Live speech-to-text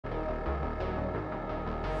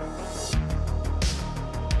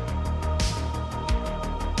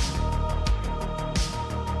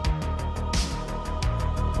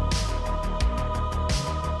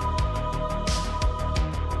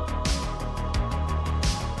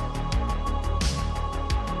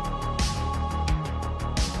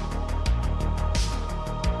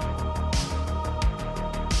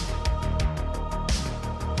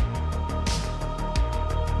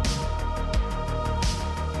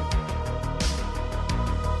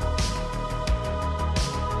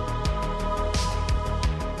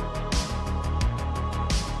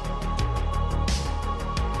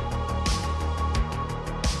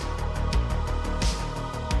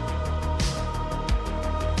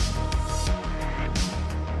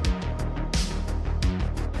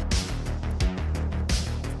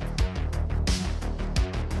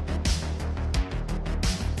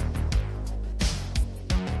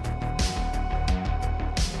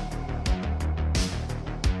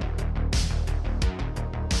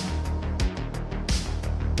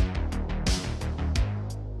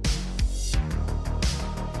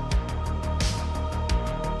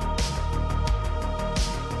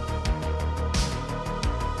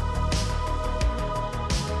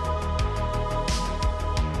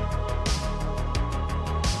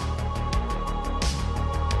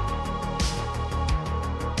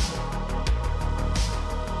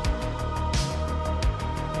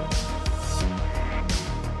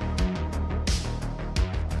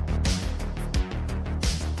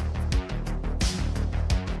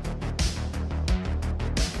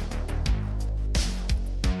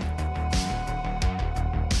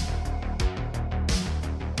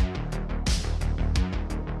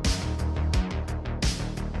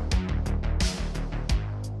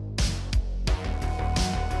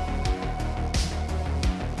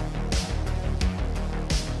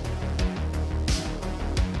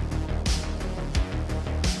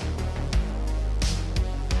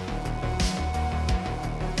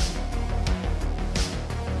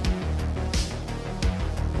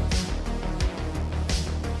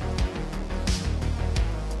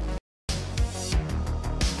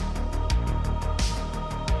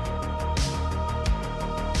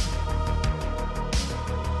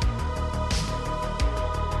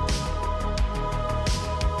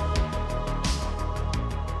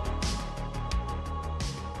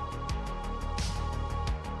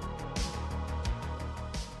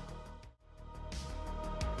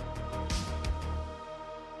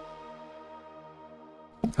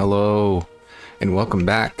Hello, and welcome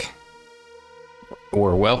back.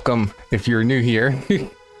 Or welcome if you're new here.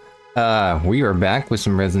 We are back with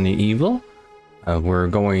some Resident Evil. We're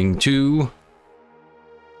going to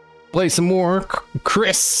play some more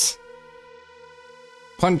Chris.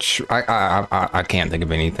 Punch. I can't think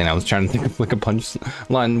of anything. I was trying to think of like a punch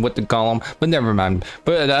line, what to call them, but never mind.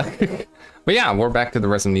 But but yeah, we're back to the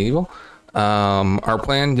Resident Evil. Our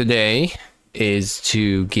plan today is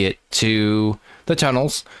to get to the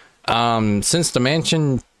tunnels. Since the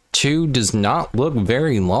mansion 2 does not look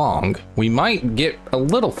very long, we might get a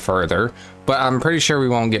little further, but I'm pretty sure we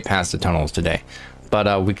won't get past the tunnels today.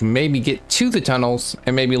 But we can maybe get to the tunnels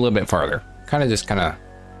and maybe a little bit farther. Kind of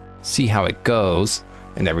see how it goes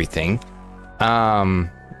and everything.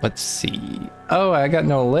 Let's see. Oh, I got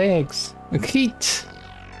no legs. Heat.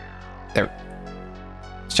 There.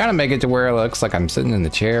 I was trying to make it to where it looks like I'm sitting in the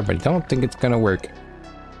chair, but I don't think it's gonna work.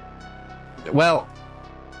 Well,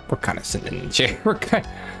 we're kind of sitting in the chair. We're kind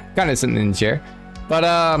of sitting in the chair. But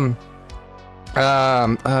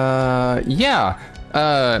yeah.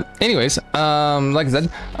 Anyways, like I said,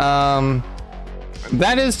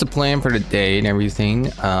 that is the plan for the day and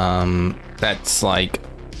everything. That's like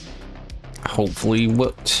hopefully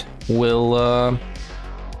what will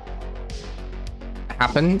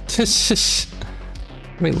happen.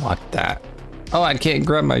 Let me lock that. Oh, I can't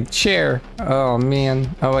grab my chair. Oh man.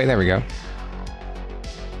 Oh wait, there we go.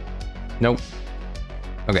 Nope.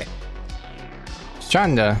 Okay. Just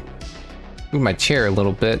trying to move my chair a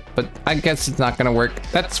little bit, but I guess it's not gonna work.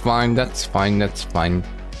 That's fine. That's fine. That's fine.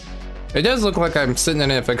 It does look like I'm sitting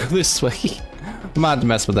in it if I go this way. I might have to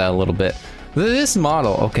mess with that a little bit. This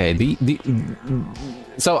model, okay.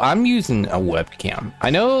 So I'm using a webcam. I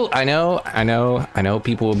know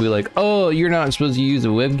people will be like, oh, you're not supposed to use a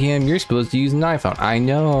webcam, you're supposed to use an iPhone. I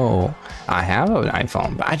know I have an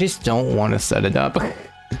iPhone, but I just don't want to set it up.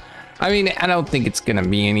 I mean, I don't think it's gonna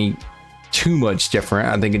be any too much different.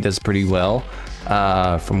 I think it does pretty well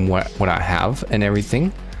from what I have and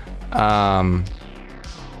everything.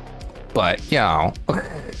 But yeah.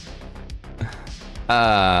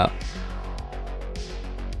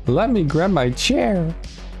 Let me grab my chair,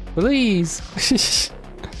 please.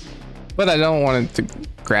 But I don't want it to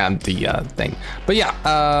grab the thing. But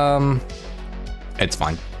yeah, it's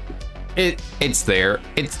fine. It's there.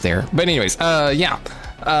 But anyways, yeah.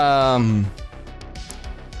 I'm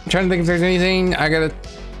trying to think if there's anything I gotta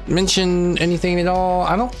mention, anything at all.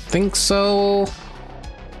 I don't think so.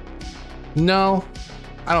 No,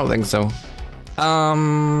 I don't think so.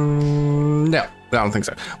 No, I don't think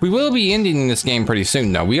so. We will be ending this game pretty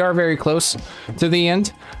soon though. We are very close to the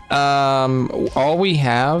end. All we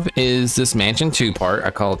have is this mansion 2 part.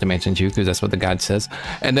 I call it the mansion 2 because that's what the guide says.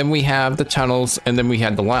 And then we have the tunnels, and then we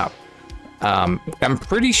had the lab. I'm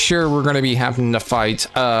pretty sure we're going to be having to fight,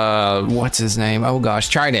 what's his name? Oh gosh,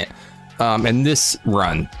 Trident, in this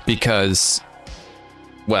run because,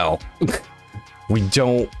 well, we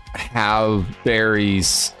don't have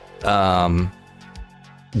Barry's, gun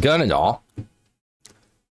at all.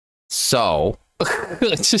 So,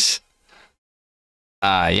 just,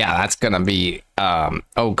 yeah, that's going to be,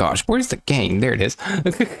 oh gosh, where's the game? There it is.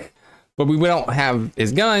 But we don't have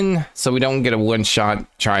his gun, so we don't get a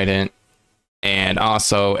one-shot Trident. And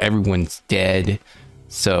also everyone's dead,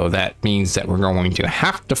 so that means that we're going to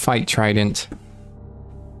have to fight Trident.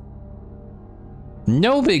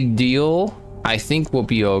 No big deal. I think we'll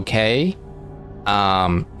be okay,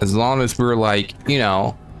 as long as we're like, you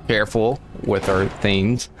know, careful with our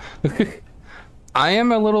things. I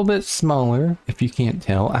am a little bit smaller, if you can't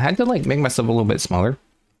tell. I had to like make myself a little bit smaller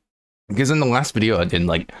because in the last video I did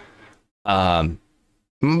like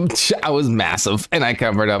I was massive and I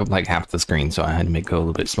covered up like half the screen, so I had to make it a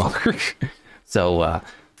little bit smaller. So I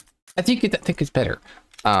think it's better.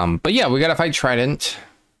 But yeah, we gotta fight Trident.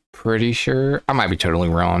 Pretty sure. I might be totally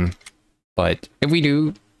wrong, but if we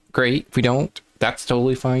do, great. If we don't, that's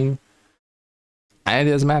totally fine. It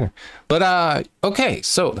doesn't matter. But okay,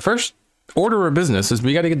 so the first order of business is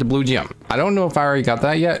we got to get the blue gem. I don't know if I already got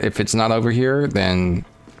that yet. If it's not over here, then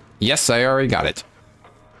yes, I already got it.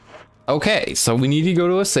 Okay, so we need to go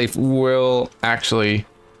to a safe. We'll actually,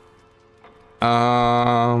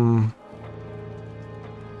 there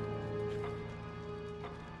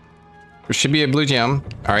should be a blue gem.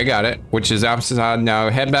 All right, got it. Which is outside now.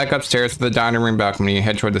 Head back upstairs to the dining room balcony and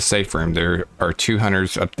head toward the safe room. There are 2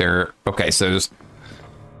 hunters up there. Okay, so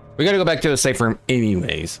we got to go back to the safe room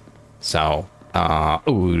anyways. So,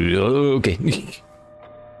 ooh, okay.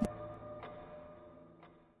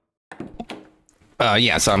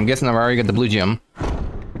 Yeah, so I'm guessing I've already got the blue gem.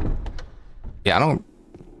 Yeah, I don't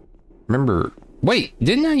remember Wait,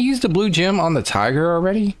 didn't I use the blue gem on the tiger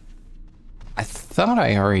already? I thought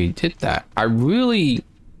I already did that. I really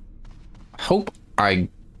hope I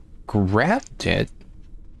grabbed it.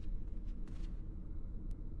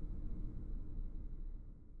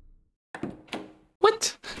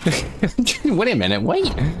 What? Wait a minute.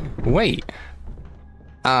 Wait.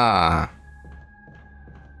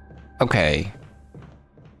 Okay.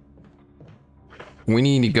 We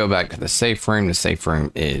need to go back to the safe room. The safe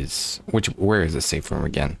room is... where is the safe room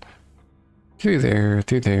again? Through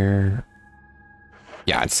there.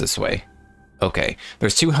 Yeah, it's this way. Okay.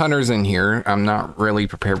 There's 2 hunters in here. I'm not really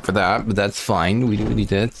prepared for that, but that's fine. We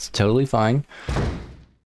did. It's totally fine.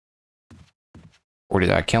 Or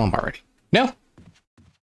did I kill him already? No.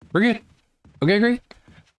 We're good. Okay, great.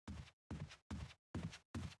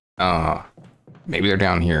 Maybe they're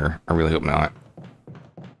down here. I really hope not.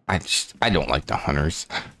 I don't like the hunters.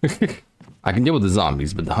 I can deal with the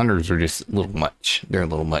zombies, but the hunters are just a little much. They're a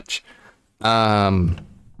little much.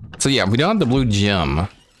 So yeah, we don't have the blue gem.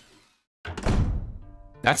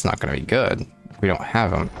 That's not gonna be good. We don't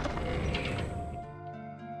have them.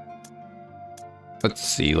 Let's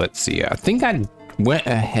see. I think I went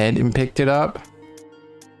ahead and picked it up.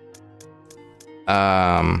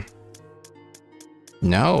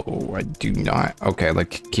 No, I do not. Okay,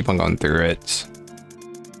 like keep on going through it.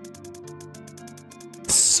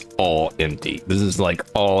 It's all empty. This is like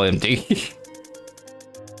all empty.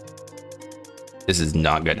 This is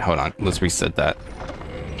not good. Hold on, let's reset that.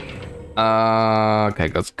 Okay,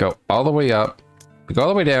 let's go all the way up. We go all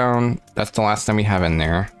the way down. That's the last thing we have in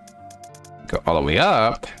there. Go all the way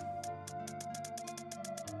up.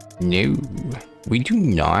 No, we do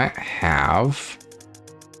not have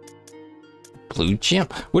blue gem.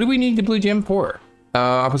 What do we need the blue gem for?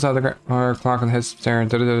 Opposite the clock on his staring.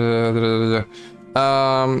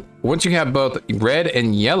 Once you have both red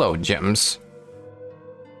and yellow gems,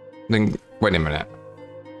 then wait a minute.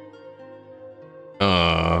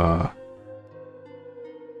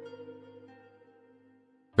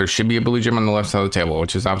 There should be a blue gem on the left side of the table,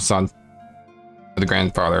 which is opposite of the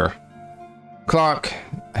grandfather clock.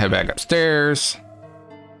 Head back upstairs.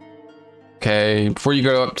 Okay, before you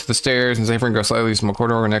go up to the stairs and safe room, go slightly small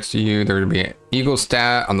corridor next to you. There will be an eagle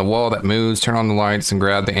stat on the wall that moves. Turn on the lights and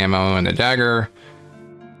grab the ammo and the dagger.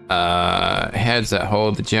 Heads that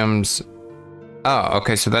hold the gems. Oh,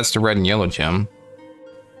 okay, so that's the red and yellow gem.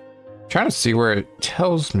 I'm trying to see where it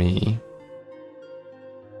tells me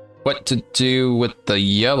what to do with the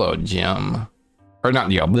yellow gem. Or not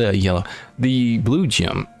the yellow, the blue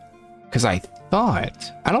gem. Because I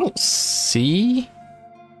thought, I don't see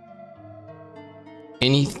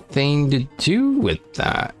anything to do with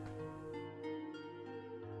that.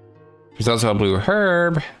 There's also a blue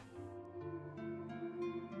herb.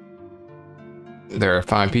 There are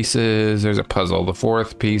 5 pieces. There's a puzzle. The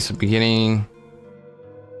 4th piece at the beginning.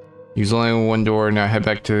 Use only one door. Now head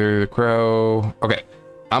back to the crow. Okay.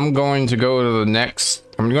 I'm going to go to the next.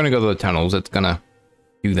 I'm going to go to the tunnels. It's going to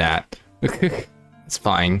do that. It's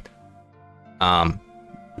fine.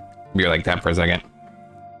 Be like that for a second.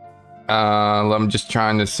 I'm just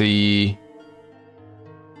trying to see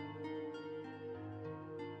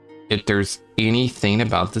if there's anything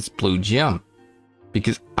about this blue gem,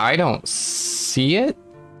 because I don't see it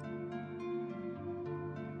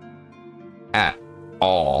at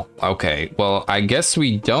all. Okay, well, I guess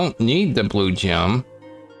we don't need the blue gem.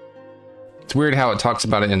 It's weird how it talks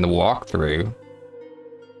about it in the walkthrough,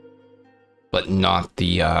 but not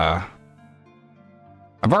the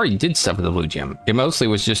I've already did stuff with the blue gem. It mostly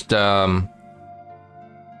was just, well,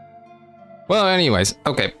 anyways,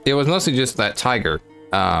 okay. It was mostly just that tiger,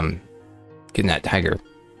 getting that tiger.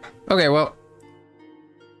 Okay, well,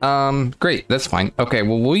 great. That's fine. Okay,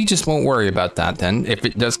 well, we just won't worry about that then. If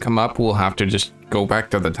it does come up, we'll have to just go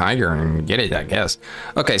back to the tiger and get it, I guess.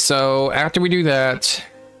 Okay, so after we do that,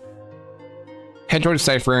 head toward the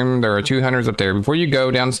safe room. There are 2 hunters up there. Before you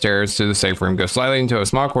go downstairs to the safe room, go slightly into a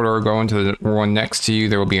small corridor. Go into the one next to you.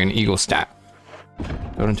 There will be an eagle stat.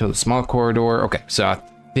 Go into the small corridor. Okay, so I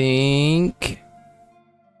think...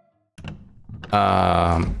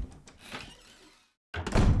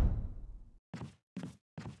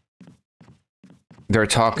 they're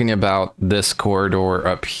talking about this corridor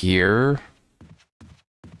up here.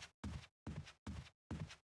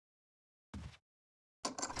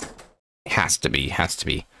 Has to be.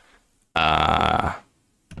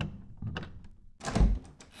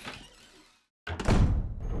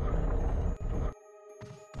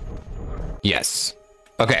 Yes.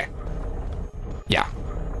 Okay. Yeah.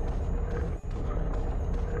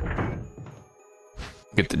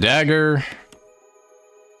 Get the dagger.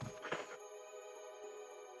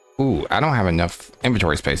 Ooh, I don't have enough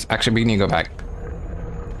inventory space. Actually, we need to go back.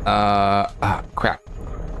 Crap.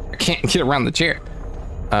 I can't get around the chair.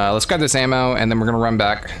 Let's grab this ammo, and then we're gonna run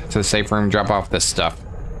back to the safe room, drop off this stuff.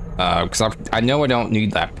 Because I know I don't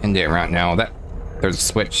need that pendant right now. There's a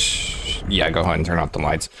switch. Yeah, go ahead and turn off the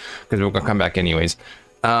lights, because we're gonna come back anyways.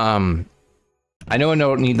 I know I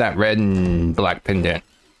don't need that red and black pendant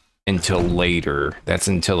until later. That's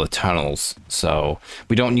until the tunnels. So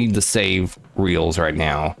we don't need the save reels right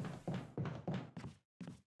now.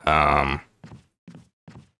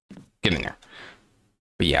 Get in there.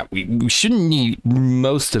 But yeah, we shouldn't need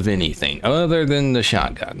most of anything other than the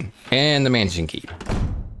shotgun and the mansion key.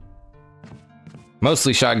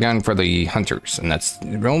 Mostly shotgun for the hunters, and that's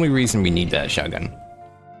the only reason we need that shotgun.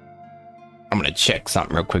 I'm gonna check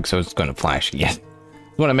something real quick, so it's gonna flash again.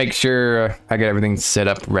 Want to make sure I get everything set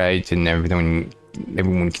up right and everyone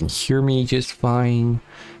can hear me just fine,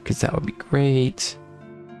 because that would be great.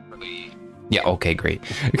 Yeah, okay, great.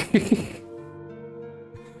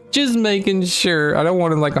 Just making sure. I don't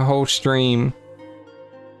want to like a whole stream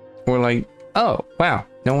or like, oh wow,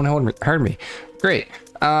 no one heard me. Great.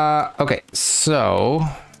 Okay, so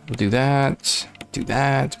we'll do that.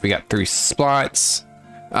 We got 3 spots.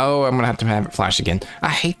 Oh, I'm gonna have it flash again. I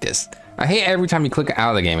hate this. I hate every time you click out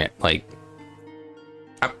of the game, it like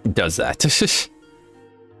does that.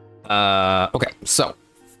 Okay, so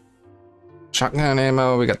shotgun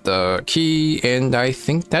ammo, we got the key, and I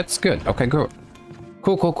think that's good. Okay, good.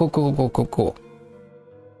 Cool.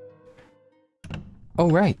 All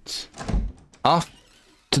right, off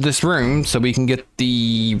to this room so we can get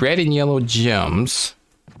the red and yellow gems.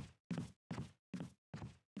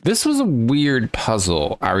 This was a weird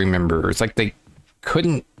puzzle, I remember. It's like they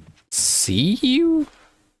couldn't see you?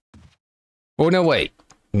 Oh, no, wait.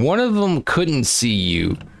 One of them couldn't see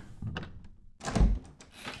you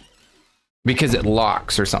because it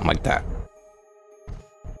locks or something like that.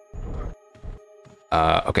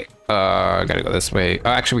 Okay. I gotta go this way.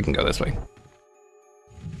 Actually, we can go this way.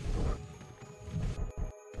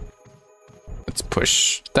 Let's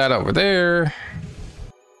push that over there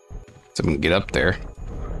so we can get up there.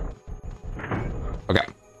 Okay.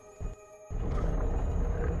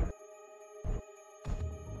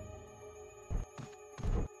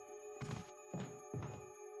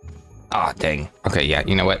 Ah, dang. Okay, yeah,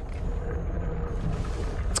 you know what?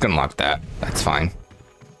 It's gonna lock that. That's fine.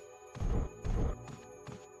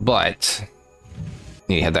 But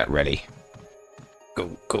you need to have that ready. Go.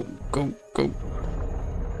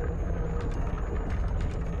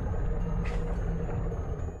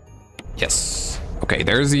 Yes. Okay,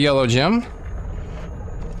 there's the yellow gem.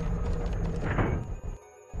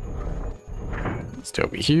 Let's go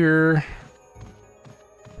over here.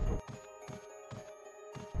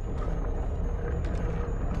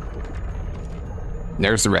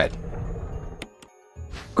 There's the red.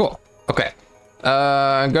 Cool. Okay.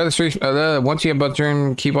 Go to the street. Once you have both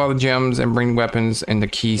turn, keep all the gems and bring weapons and the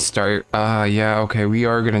key start. Yeah, okay. We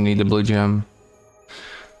are gonna need the blue gem.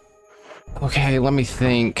 Okay, let me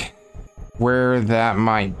think where that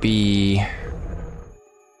might be.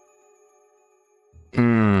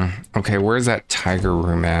 Okay, where's that tiger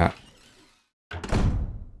room at?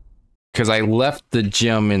 Because I left the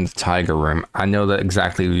gem in the tiger room. I know that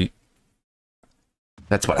exactly.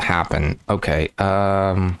 That's what happened. Okay,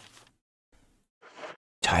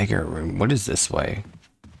 tiger room. What is this way?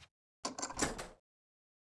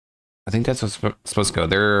 I think that's what's supposed to go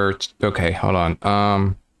there. Okay, hold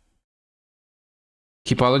on.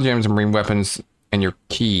 Keep all the gems and bring weapons and your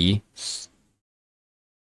key.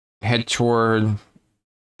 Head toward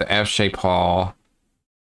the F-shaped hall.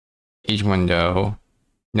 Each window.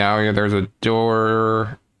 Now there's a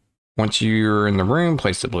door. Once you're in the room,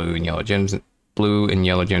 place the blue and yellow gems in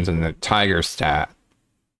the tiger stat.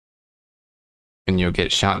 And you'll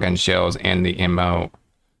get shotgun shells and the ammo.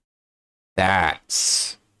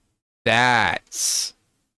 That's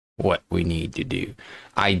what we need to do.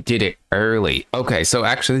 I did it early. Okay, so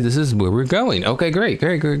actually this is where we're going. Okay, great.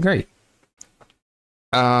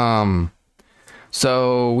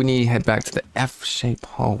 So we need to head back to the F-shaped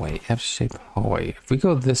hallway. If we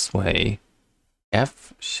go this way,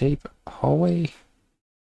 F-shaped hallway?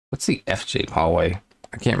 What's the F-shaped hallway?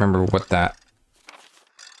 I can't remember what that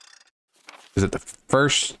is. It the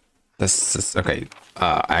first? This is okay.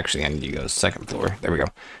 Actually, I need to go second floor. There we go.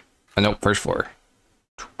 Nope, first floor.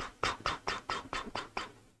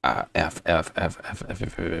 F. I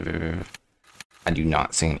do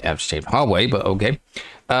not see an F-shaped hallway, but okay.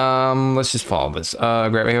 Let's just follow this.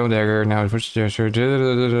 Grab a dagger. Now push the gesture.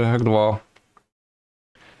 Hug the wall.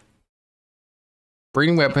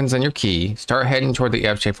 Bring weapons and your key. Start heading toward the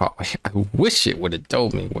F-shaped hallway. I wish it would have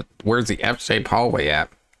told me where's the F-shaped hallway at.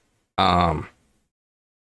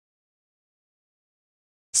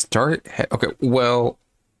 Okay, well,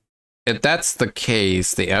 if that's the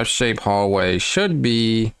case, the F-shaped hallway should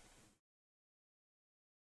be...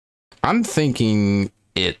 I'm thinking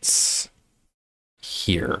it's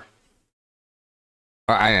here.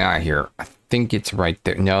 Not here. I think it's right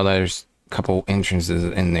there. No, there's a couple entrances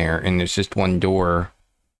in there, and there's just one door.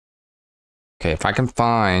 Okay, if I can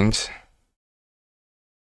find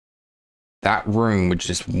that room with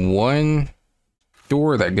just one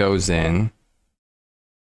door that goes in.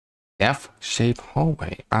 F-shaped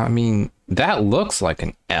hallway. I mean, that looks like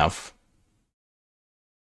an F.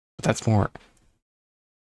 But that's more...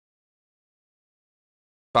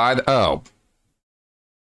 Oh.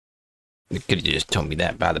 You could have just told me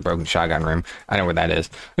that by the broken shotgun room. I know where that is.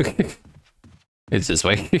 It's this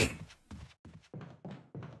way.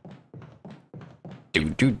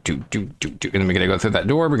 And then we're gonna go through that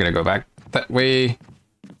door. We're gonna go back that way.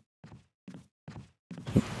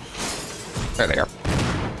 There they are.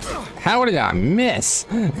 How did I miss?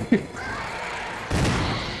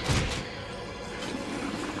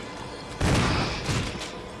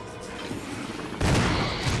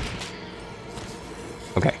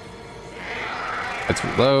 Okay. Let's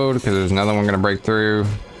reload because there's another one gonna break through.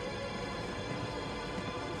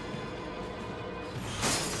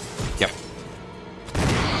 Yep.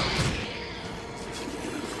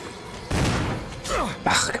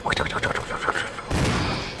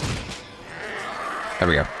 There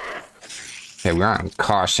we go. Okay, we're on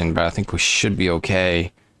caution, but I think we should be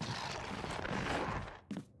okay.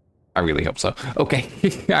 I really hope so. Okay,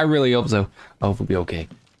 I really hope so. I hope we'll be okay.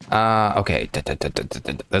 Okay,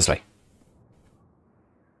 this way.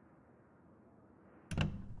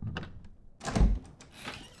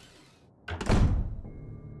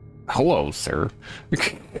 Hello, sir.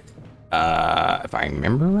 If I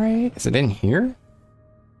remember right, is it in here?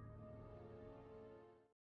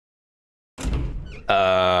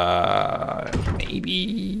 Maybe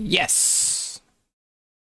yes.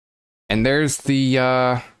 And there's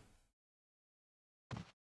the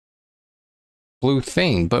blue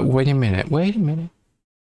thing, but wait a minute. Once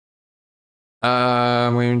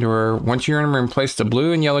you're in a room, place the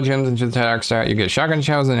blue and yellow gems into the dark side. You get shotgun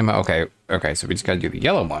shells and ammo. Okay, so we just gotta do the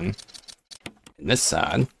yellow one. And this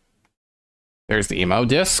side, there's the ammo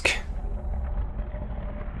disc.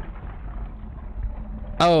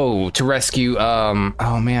 Oh, to rescue, oh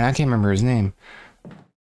man, I can't remember his name.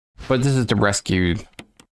 But this is to rescue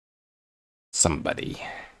somebody.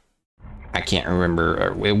 I can't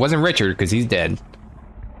remember. It wasn't Richard, because he's dead.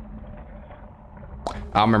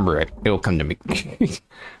 I'll remember it. It'll come to me.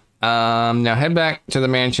 Now head back to the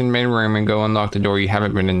mansion main room and go unlock the door you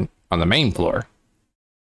haven't been in on the main floor.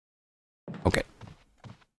 Okay.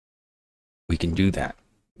 We can do that.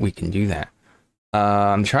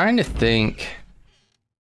 I'm trying to think...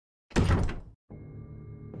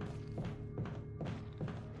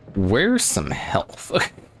 Where's some health?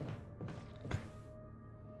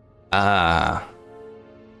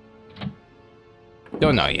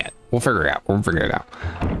 Don't know yet. We'll figure it out.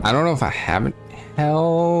 I don't know if I have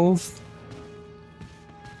health.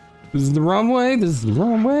 This is the wrong way.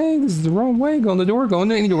 Go in the door. Go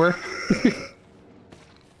in any door.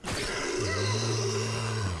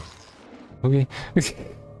 Okay.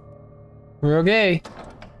 We're okay.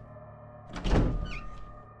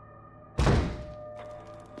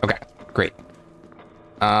 Okay, great.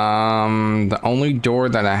 The only door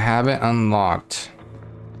that I haven't unlocked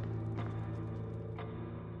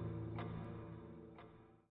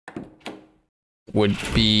would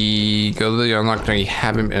be go to the unlocked door you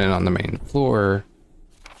haven't been on the main floor.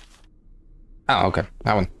 Oh, okay,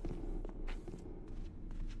 that one.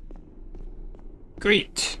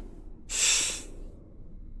 Great.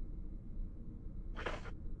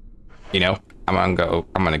 You know, I'm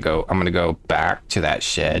gonna go back to that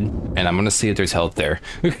shed and I'm gonna see if there's health there.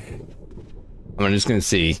 I'm just gonna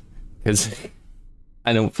see, because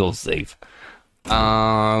I don't feel safe.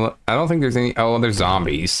 I don't think there's any. Oh, there's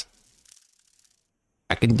zombies.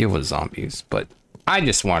 I can deal with zombies, but I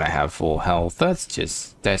just want to have full health. That's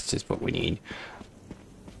just what we need.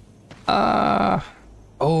 Oh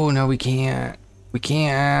no, we can't.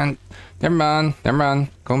 Never mind.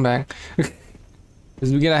 Going back.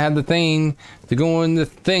 Because we gotta have the thing to go in the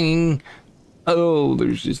thing. Oh,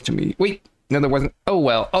 there's just too many. Wait, no, there wasn't. Oh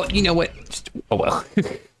well. Oh, you know what? Oh well.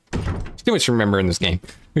 There's too much to remember in this game.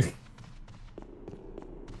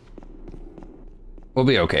 We'll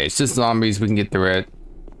be okay. It's just zombies. We can get through it.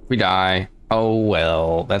 We die. Oh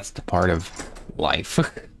well. That's the part of life.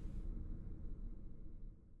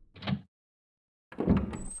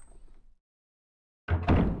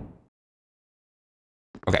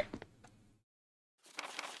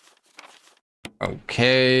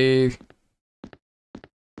 Okay.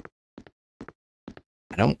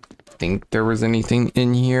 I don't think there was anything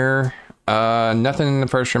in here. Nothing in the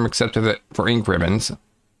first room except for ink ribbons.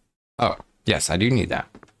 Oh, yes, I do need that.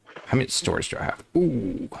 How much storage do I have?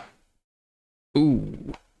 Ooh.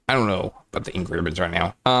 Ooh. I don't know about the ink ribbons right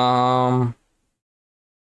now.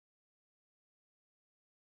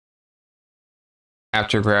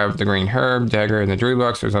 After grab the green herb, dagger, and the jewelry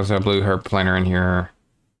box, there's also a blue herb planter in here.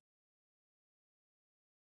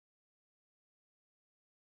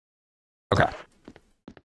 Okay.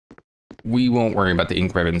 We won't worry about the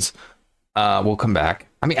ink ribbons. We'll come back.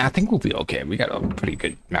 I mean, I think we'll be okay. We got a pretty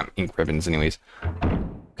good amount of ink ribbons anyways.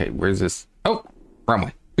 Okay, where's this? Oh,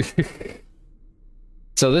 wrong way.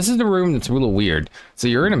 So this is the room that's a little weird. So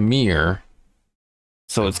you're in a mirror.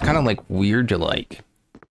 So it's kind of like weird to like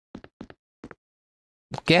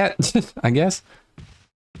look at, I guess.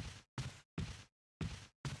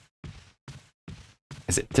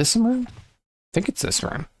 Is it this room? I think it's this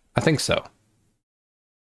room. I think so.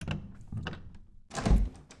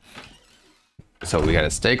 So we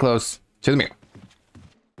gotta stay close to the mirror.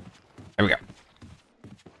 There we go.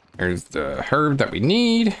 There's the herb that we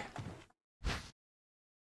need.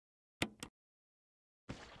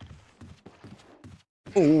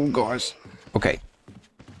 Oh gosh. Okay.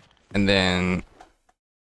 And then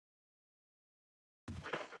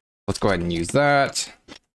let's go ahead and use that.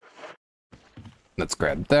 Let's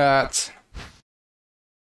grab that.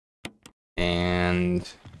 And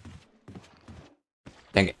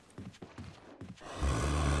dang it.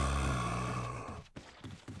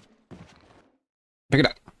 Pick it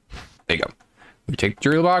up. There you go. We take the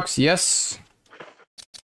drill box, yes.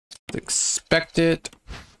 Expect it.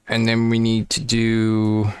 And then we need to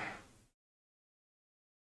do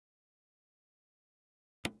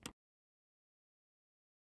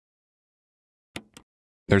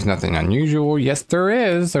there's nothing unusual. Yes, there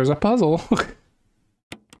is. There's a puzzle.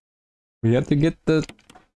 We have to get the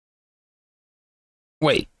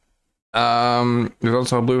wait. There's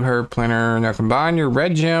also a blue herb planter. Now combine your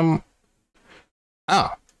red gem.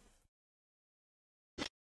 Oh.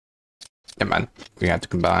 Never mind. We have to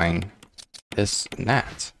combine this and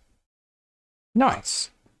that. Nice.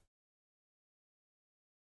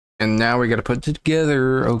 And now we got to put it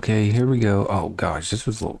together. Okay, here we go. Oh gosh, this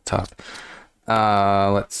was a little tough.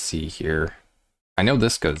 Let's see here. I know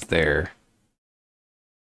this goes there.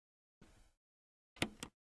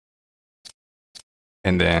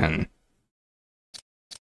 And then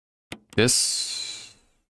this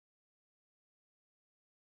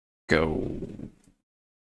goes.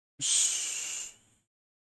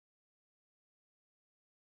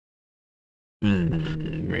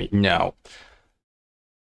 No.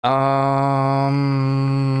 Right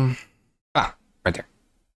there.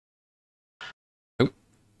 Oh, there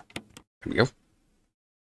we go.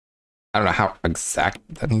 I don't know how exact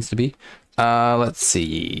that needs to be. Let's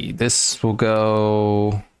see. This will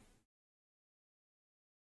go.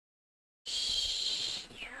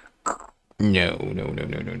 No.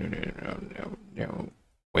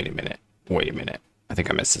 Wait a minute. I think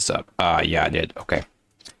I messed this up. Yeah, I did. Okay.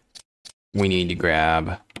 We need to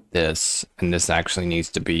grab this, and this actually needs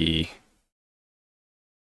to be.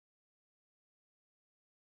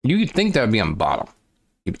 You'd think that would be on bottom.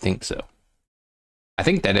 You'd think so. I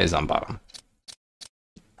think that is on bottom.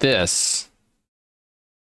 This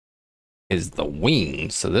is the wing,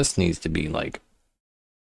 so this needs to be like.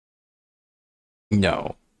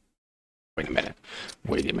 No. Wait a minute.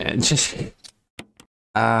 Just.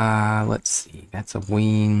 Let's see. That's a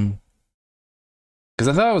wing. Because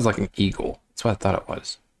I thought it was like an eagle. That's what I thought it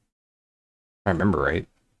was. If I remember right.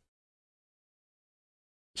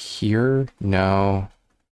 Here? No.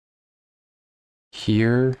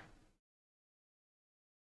 Here?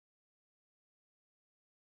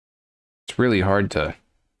 It's really hard to...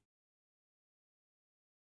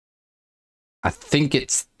 I think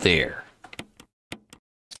it's there.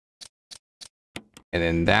 And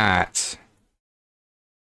then that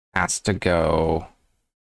has to go...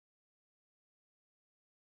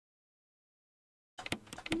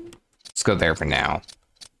 Let's go there for now.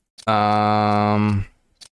 I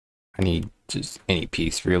need just any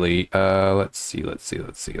piece really. Let's see.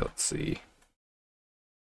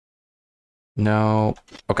 No.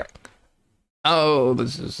 Okay. Oh,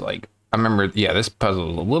 this is like, I remember, yeah, this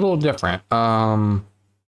puzzle is a little different. The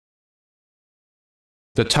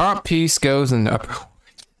top piece goes in the upper.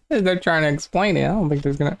 They're trying to explain it. I don't think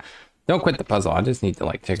there's gonna. Don't quit the puzzle. I just need to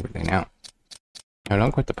like take everything out. No,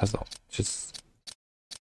 don't quit the puzzle. Just.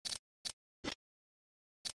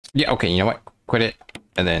 Yeah, okay, you know what? Quit it,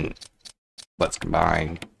 and then let's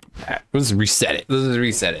combine that. Let's reset it.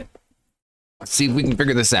 Let's see if we can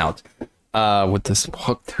figure this out. With this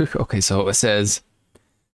walkthrough. Okay, so it says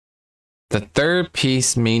the third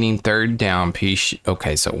piece, meaning third down piece.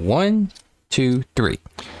 Okay, so 1, 2, 3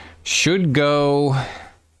 should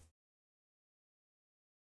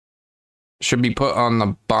be put on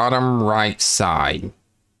the bottom right side.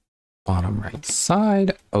 Bottom right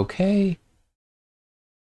side. Okay.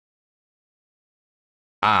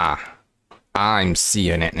 Ah, I'm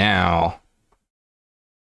seeing it now.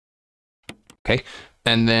 Okay.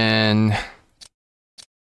 And then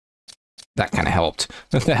that kind of helped.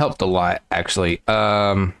 That helped a lot, actually.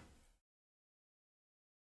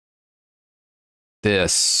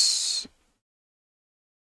 This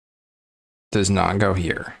does not go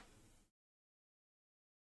here.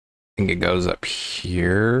 I think it goes up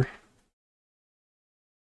here.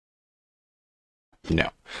 No.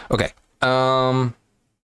 Okay.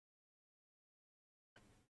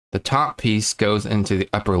 The top piece goes into the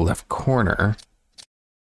upper left corner.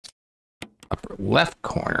 Upper left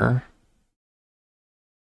corner.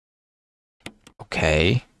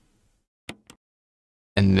 Okay.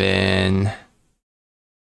 And then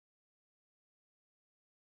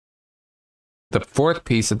the fourth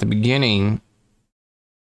piece at the beginning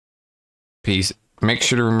piece, make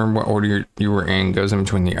sure to remember what order you were in, goes in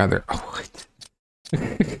between the other. Oh, what?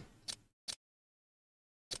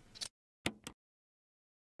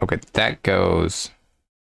 Okay, that goes.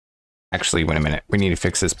 Actually, wait a minute. We need to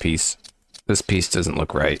fix this piece. This piece doesn't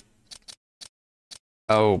look right.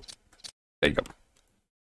 Oh, there you go.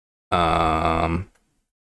 I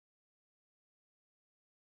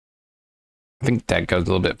think that goes a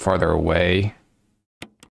little bit farther away.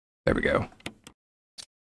 There we go.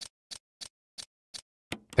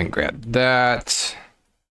 Then grab that.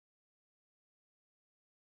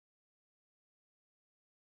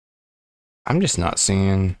 I'm just not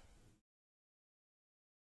seeing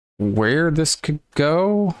where this could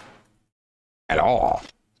go at all.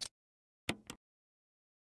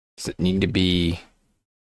 Does it need to be?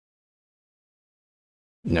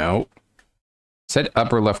 No. It said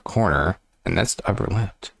upper left corner, and that's the upper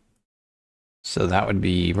left. So that would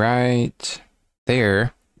be right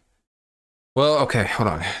there. Well, okay, hold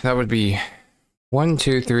on. That would be 1,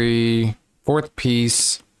 2, 3, fourth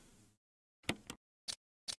piece.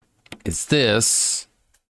 Is this?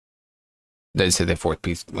 They said the fourth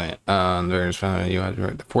piece went. There's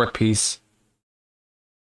the fourth piece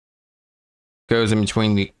goes in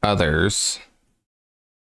between the others.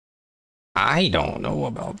 I don't know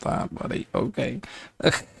about that, buddy. Okay.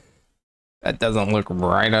 That doesn't look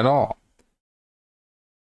right at all.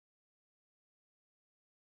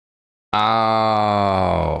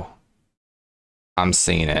 Oh. I'm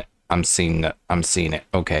seeing it. I'm seeing it. I'm seeing it.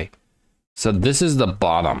 Okay. So this is the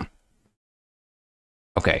bottom.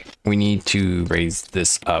 Okay, we need to raise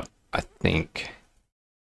this up, I think.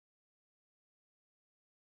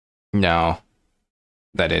 No,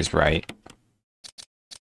 that is right.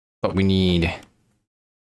 But we need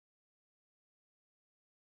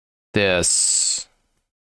this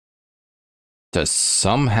to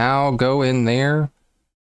somehow go in there.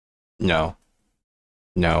 No,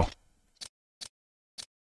 no.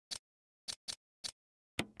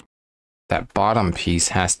 That bottom piece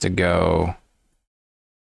has to go.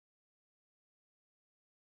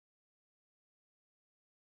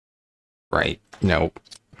 Right. Nope.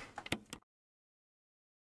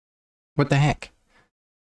 What the heck?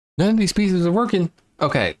 None of these pieces are working.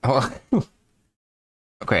 Okay.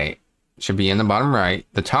 Okay. Should be in the bottom right.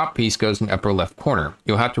 The top piece goes in the upper left corner.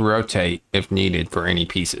 You'll have to rotate if needed for any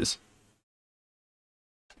pieces.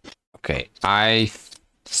 Okay. I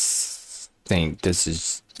think this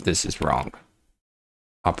is wrong.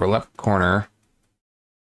 Upper left corner.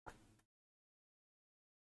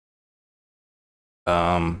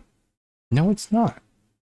 No, it's not.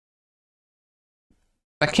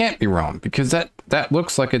 That can't be wrong because that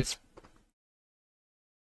looks like it's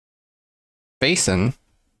facing.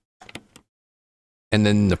 And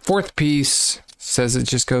then the fourth piece says it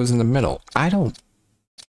just goes in the middle. I don't.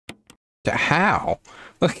 How?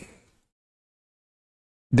 Look.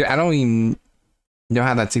 I don't even know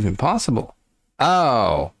how that's even possible.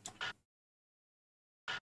 Oh.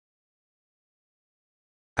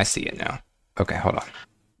 I see it now. Okay, hold on.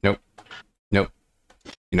 Nope. Nope.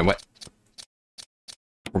 You know what?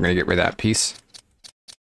 We're gonna get rid of that piece.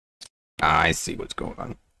 I see what's going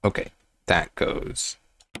on. Okay, that goes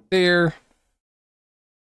there.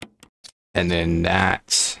 And then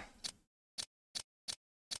that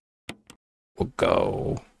will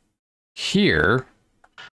go here.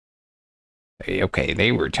 Okay,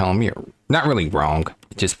 they were telling me not really wrong.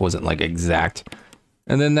 It just wasn't like exact.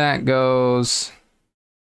 And then that goes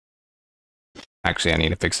Actually, I need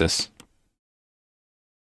to fix this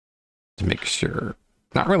to make sure.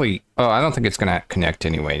 Not really. Oh, I don't think it's gonna connect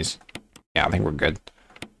anyways. Yeah, I think we're good.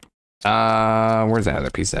 Where's that other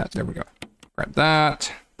piece at? There we go. Grab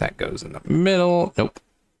that. That goes in the middle. Nope.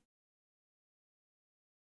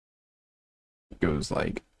 Goes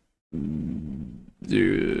like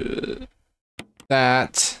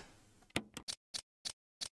that.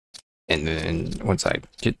 And then once I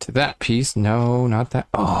get to that piece, no, not that.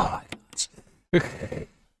 Oh my gosh.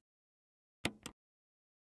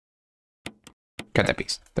 Got that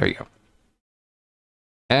piece. There you go.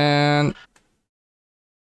 And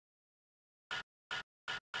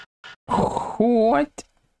what?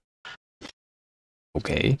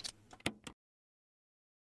 Okay.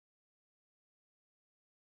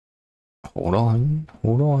 Hold on.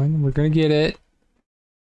 Hold on. We're gonna get it.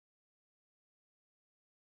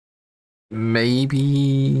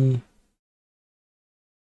 Maybe.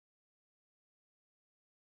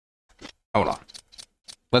 Hold on.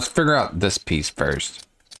 Let's figure out this piece first.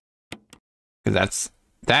 Because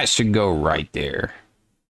that should go right there.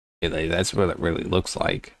 That's what it really looks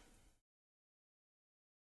like.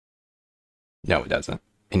 No, it doesn't.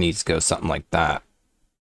 It needs to go something like that.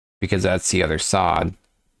 Because that's the other side.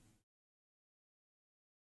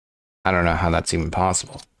 I don't know how that's even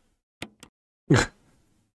possible.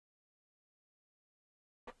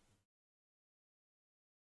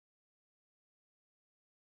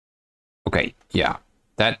 Okay, yeah.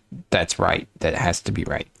 That's right. That has to be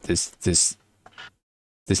right. This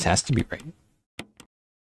has to be right.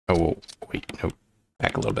 Oh, wait, no.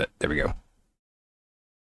 Back a little bit. There we go.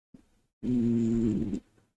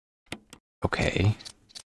 Okay.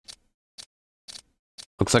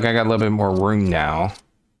 Looks like I got a little bit more room now.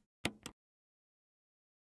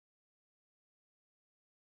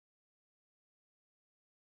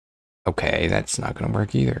 Okay, that's not gonna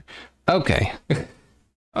work either. Okay.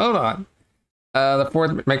 Hold on. The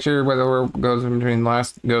fourth, make sure whether it goes in between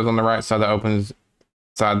last goes on the right side that opens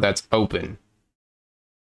side that's open.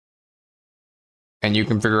 And you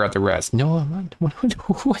can figure out the rest. No, I'm not.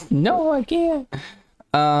 What? No, I can't.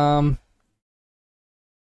 Hmm.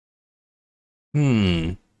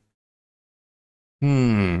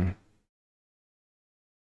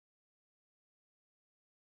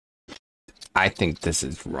 I think this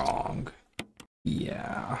is wrong.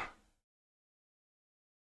 Yeah.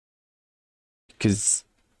 Because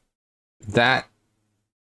that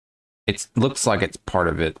it looks like it's part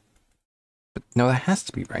of it. But no, that has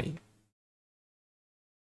to be right.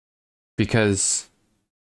 Because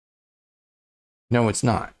no, it's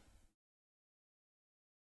not.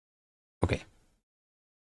 Okay.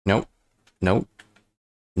 Nope. Nope.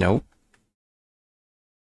 Nope.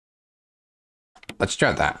 Let's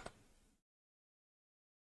try that.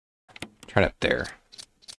 Try it up there.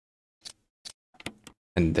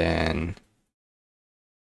 And then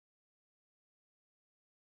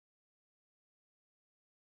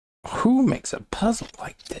who makes a puzzle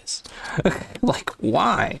like this? Like,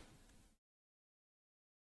 why?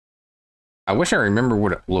 I wish I remember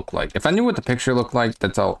what it looked like. If I knew what the picture looked like,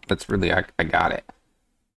 that's all. That's really, I got it.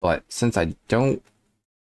 But since I don't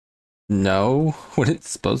know what it's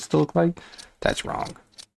supposed to look like, that's wrong.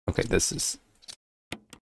 Okay, this is.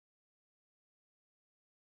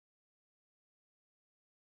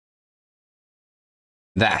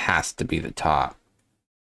 That has to be the top.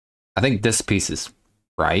 I think this piece is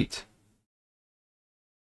right.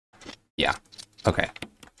 Yeah. Okay.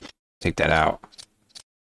 Take that out.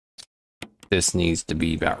 This needs to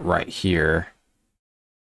be about right here.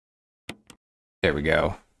 There we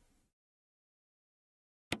go.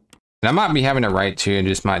 And I might be having it right too. It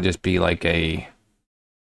just might just be like a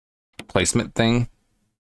placement thing.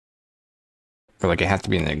 Or like it has to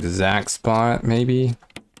be in the exact spot, maybe.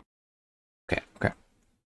 Okay, okay.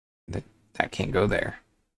 That can't go there.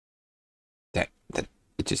 It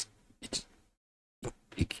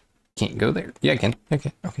can't go there. Yeah, I can.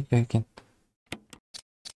 Okay, okay, yeah, I can.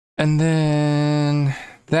 And then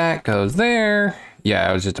that goes there. Yeah,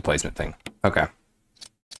 it was just a placement thing. Okay.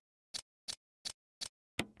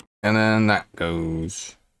 And then that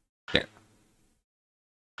goes there.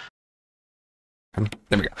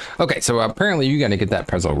 There we go. Okay, so apparently you got to get that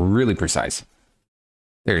puzzle really precise.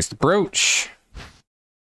 There's the brooch.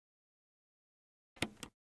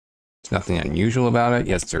 There's nothing unusual about it.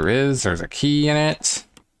 Yes, there is. There's a key in it.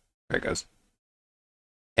 There it goes.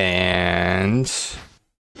 And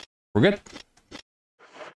we're good.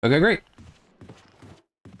 Okay, great.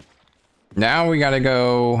 Now we got to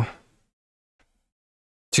go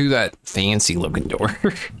to that fancy looking door.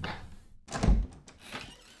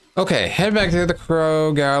 Okay, head back to the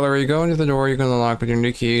crow gallery. Go into the door. You can unlock with your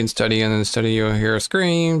new key and study. And then study, you'll hear a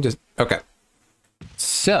scream. Just okay.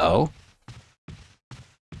 So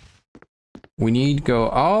we need to go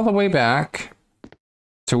all the way back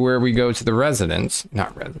to where we go to the residence.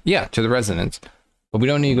 Not residence. Yeah, to the residence. But we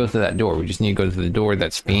don't need to go to that door. We just need to go to the door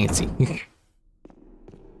that's fancy.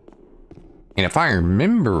 And if I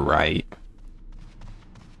remember right,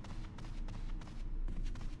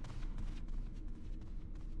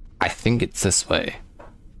 I think it's this way.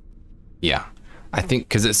 Yeah, I think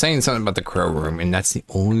because it's saying something about the crow room, and that's the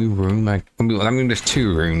only room I mean, there's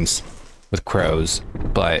 2 rooms with crows,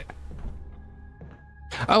 but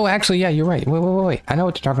oh, actually, yeah, you're right. Wait. I know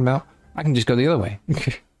what you're talking about. I can just go the other way.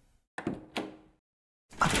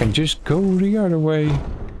 I can just go the other way.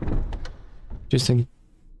 Just thinking.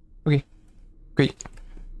 Okay, great.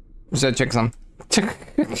 Just gotta check some.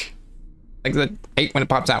 Like the 8 when it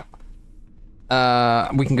pops out.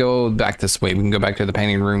 We can go back this way. We can go back to the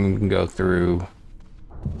painting room. We can go through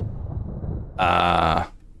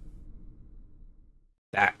that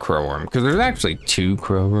crow room, because there's actually 2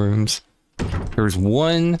 crow rooms. There's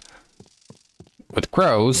one with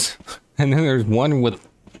crows, and then there's one with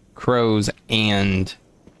crows and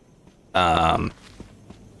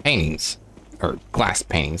paintings, or glass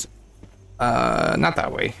paintings. Not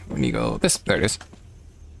that way. When you go this, there it is.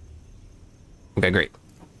 Okay, great.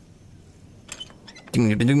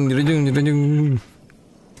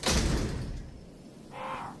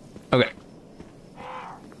 Okay.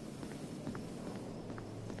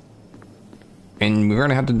 And we're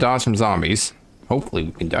gonna have to dodge some zombies. Hopefully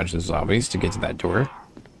we can dodge the zombies to get to that door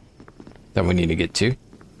that we need to get to.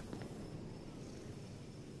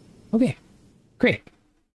 Okay, great.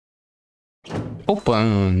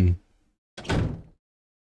 Open.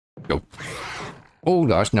 Go. Oh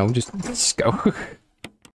gosh, no, just go.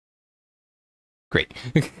 Great.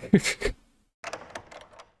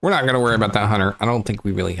 We're not gonna worry about that hunter. I don't think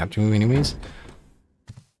we really have to anyways.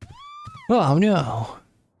 Oh no.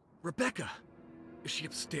 Rebecca, is she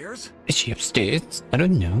upstairs? Is she upstairs? I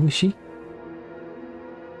don't know, is she?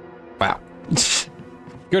 Wow.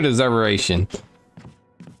 Good observation.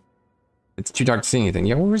 It's too dark to see anything.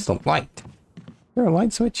 Yeah, where's the light? Is there a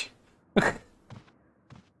light switch? It's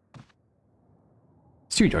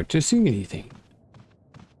too dark to see anything.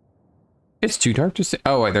 It's too dark to see.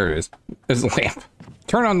 Oh, wait, there it is. There's a lamp.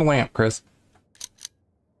 Turn on the lamp, Chris.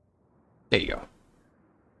 There you go.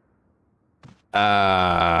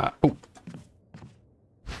 Oh.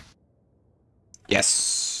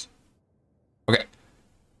 Yes. Okay.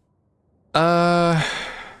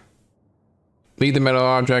 Leave the metal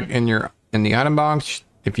object in the item box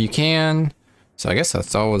if you can. So I guess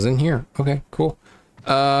that's all was in here. Okay, cool.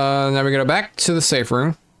 Now we go back to the safe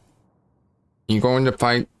room. You're going to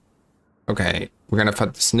fight. Okay, we're gonna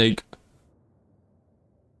fight the snake.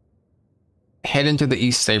 Head into the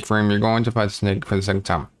east safe room. You're going to fight the snake for the second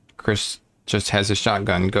time. Chris just has a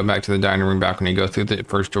shotgun. Go back to the dining room balcony. Go through the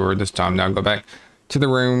first door this time. Now go back to the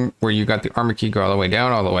room where you got the armor key. Go all the way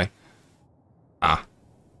down, all the way. Ah,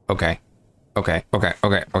 okay. Okay, okay.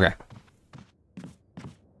 Okay,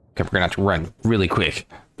 we're gonna have to run really quick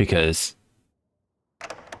because,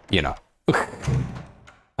 you know,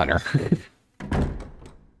 Hunter.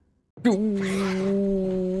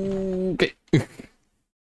 Okay.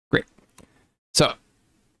 Great. So,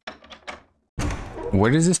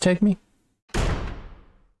 where does this take me?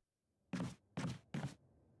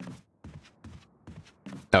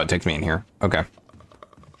 Oh, it takes me in here. Okay.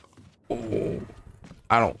 Oh,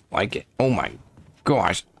 I don't like it. Oh my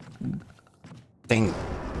gosh. Dang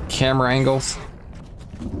camera angles.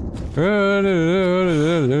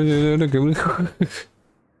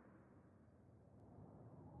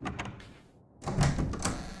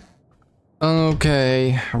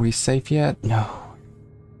 Okay, are we safe yet? No.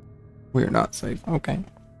 We're not safe. Okay.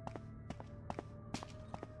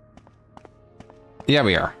 Yeah,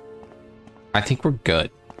 we are. I think we're good.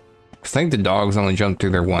 I think the dogs only jumped through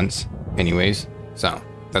there once anyways, so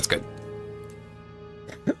that's good.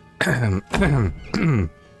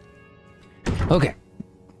 Okay.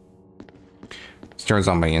 Let's turn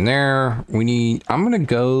somebody in there. I'm gonna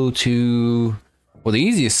go to, well, the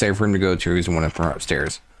easiest safe room to go to is one from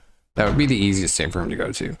upstairs. That would be the easiest safe room to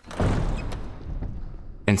go to.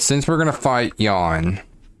 And since we're gonna fight Yawn,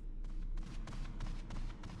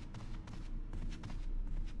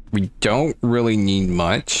 we don't really need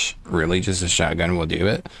much. Really, just a shotgun will do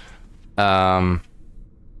it.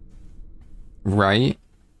 Right?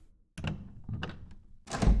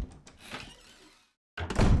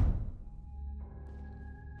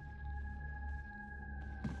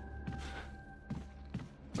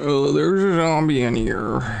 Oh, there's a zombie in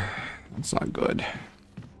here. That's not good.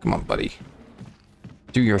 Come on, buddy.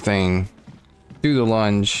 Do your thing. Do the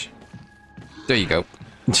lunge. There you go.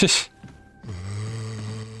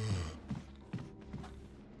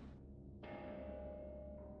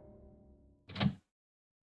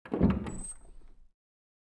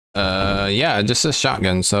 Yeah, just a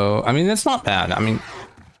shotgun. So, I mean, that's not bad. I mean,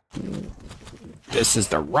 this is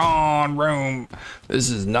the wrong room. This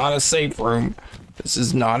is not a safe room. This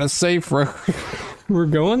is not a safe room. We're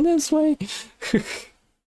going this way.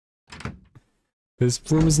 This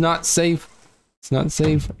room is not safe. It's not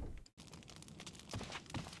safe.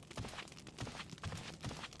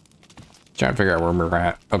 Trying to figure out where we're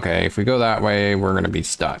at. Okay, if we go that way, we're gonna be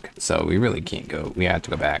stuck. So we really can't go. We have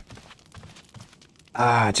to go back.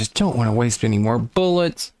 I just don't want to waste any more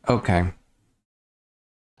bullets. Okay.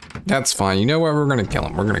 That's fine. You know what? We're gonna kill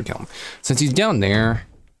him. We're gonna kill him. Since he's down there,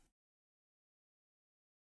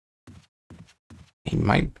 he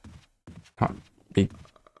might not be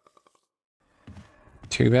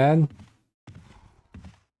too bad.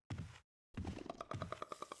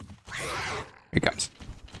 Here he comes.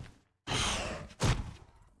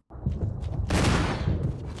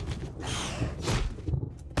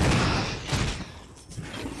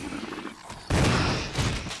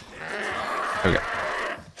 Okay.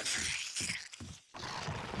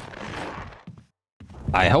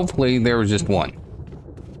 Hopefully there was just one.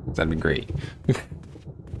 That'd be great.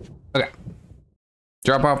 Okay.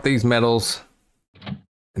 Drop off these medals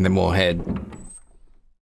and then we'll head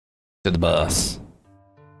to the bus.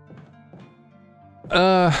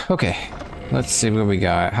 Okay. Let's see what we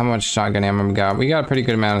got. How much shotgun ammo we got? We got a pretty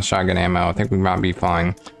good amount of shotgun ammo. I think we might be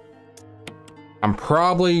fine. I'm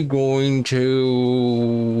probably going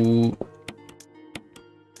to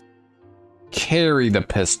carry the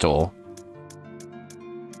pistol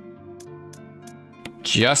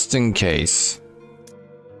just in case.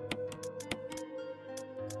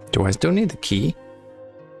 Do I still need the key?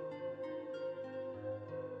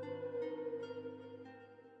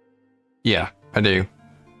 Yeah, I do.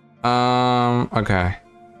 Okay.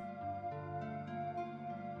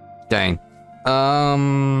 Dang.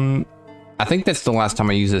 I think that's the last time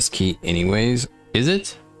I use this key anyways. Is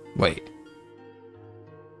it? Wait.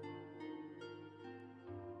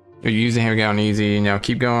 You're using him down easy. Now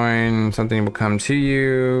keep going. Something will come to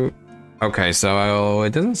you. Okay, so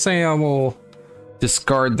it doesn't say I will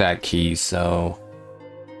discard that key, so.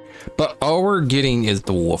 But all we're getting is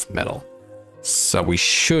the wolf medal. So we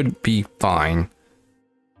should be fine.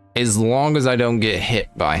 As long as I don't get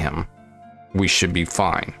hit by him, we should be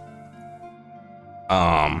fine.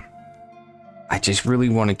 I just really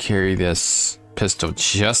want to carry this pistol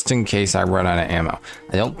just in case I run out of ammo.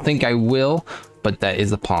 I don't think I will, but that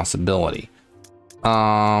is a possibility.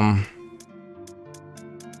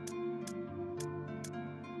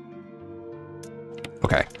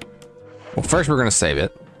 Okay. Well, first we're gonna save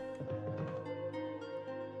it.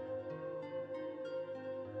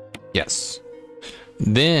 Yes.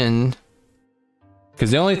 Then, because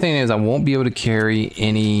the only thing is I won't be able to carry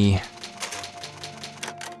any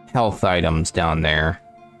health items down there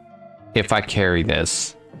if I carry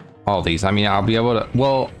this. All these. I mean, I'll be able to,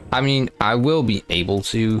 well, I mean, I will be able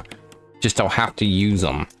to, just I'll have to use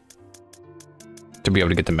them to be able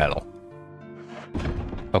to get the medal.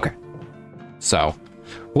 Okay. So,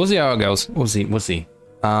 we'll see how it goes. We'll see.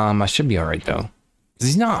 I should be all right though. 'Cause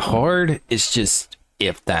he's not hard. It's just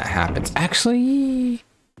if that happens. Actually,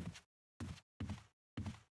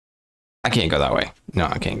 I can't go that way. No,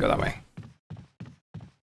 I can't go that way.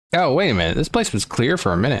 Oh, wait a minute. This place was clear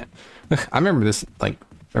for a minute. I remember this, like,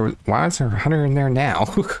 why is there a hunter in there now?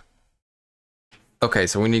 Okay,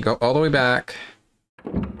 so we need to go all the way back.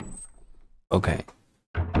 Okay.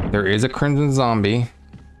 There is a crimson zombie.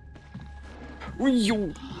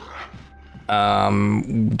 The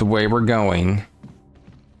way we're going.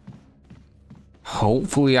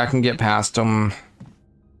 Hopefully I can get past them.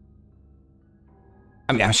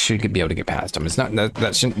 I mean, I should be able to get past them. It's not,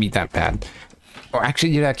 that shouldn't be that bad. Or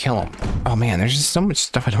actually, did I kill him? Oh man, there's just so much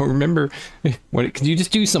stuff I don't remember. What? Cause you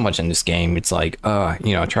just do so much in this game. It's like,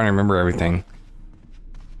 you know, trying to remember everything.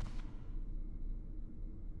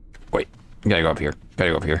 Wait, you gotta go up here.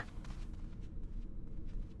 Gotta go up here.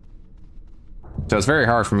 So it's very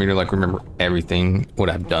hard for me to like remember everything what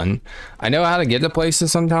I've done. I know how to get to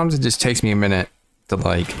places sometimes. It just takes me a minute to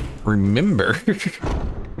like remember.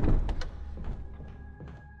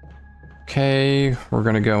 Okay, we're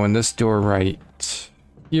gonna go in this door right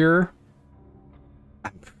here.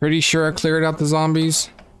 I'm pretty sure I cleared out the zombies,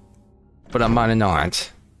 but I might have not.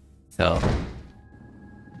 So.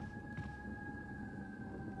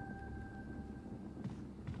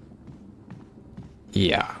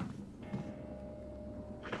 Yeah.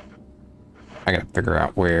 I gotta figure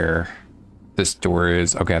out where this door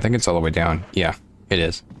is. Okay, I think it's all the way down. Yeah, it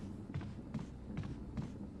is.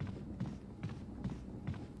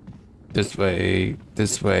 This way,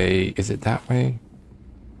 this way. Is it that way?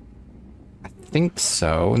 I think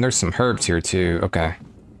so. And there's some herbs here too. Okay.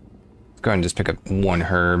 Let's go ahead and just pick up one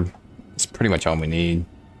herb. It's pretty much all we need.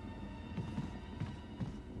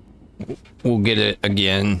 We'll get it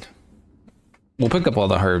again. We'll pick up all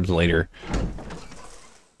the herbs later.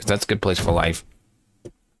 Because that's a good place for life.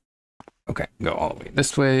 Okay, go all the way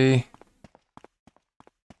this way.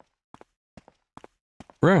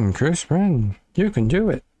 Run, Chris, run. You can do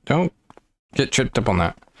it. Don't get tripped up on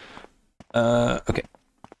that. Okay.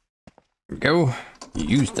 Here we go.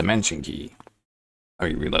 Use dimension key.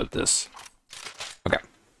 Let me reload this. Okay.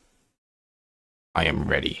 I am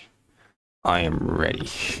ready. I am ready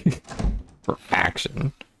for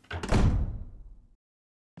action.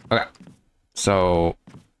 Okay. So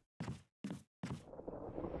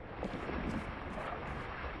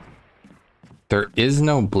there is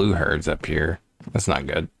no blue herds up here. That's not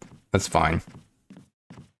good. That's fine.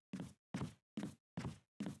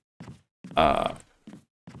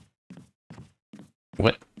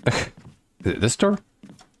 What? Is it this door? Is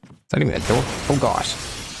that even a door? Oh gosh.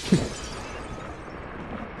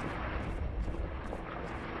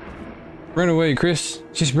 Run away, Chris.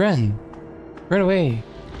 Just run. Run away.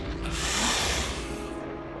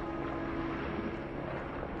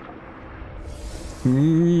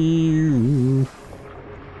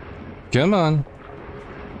 Come on.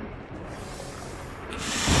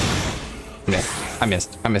 I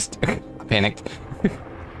missed. I panicked.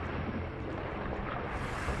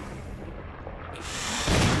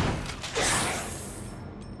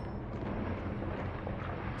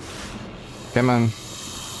 Come on.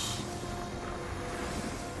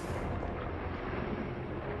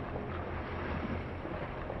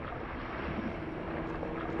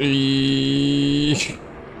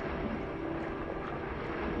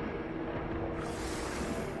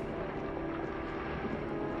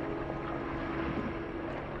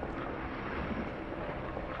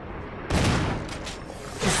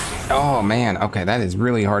 Oh man, okay, that is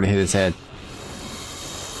really hard to hit his head.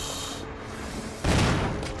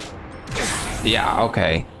 Yeah,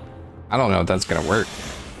 okay. I don't know if that's gonna work.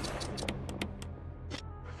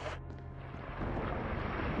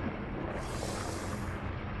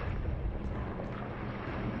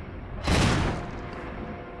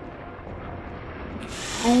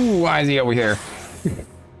 Ooh, why is he over here?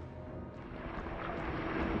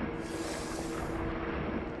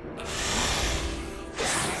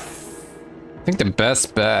 I think the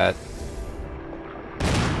best bet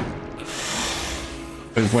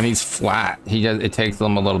is when he's flat. It takes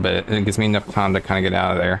them a little bit, and it gives me enough time to kind of get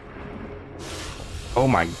out of there. Oh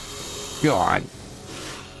my god.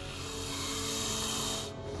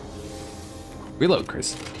 Reload,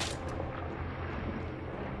 Chris.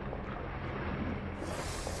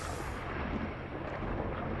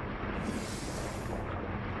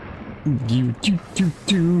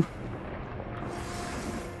 Do.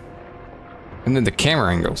 And then the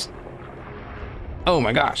camera angles. Oh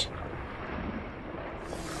my gosh.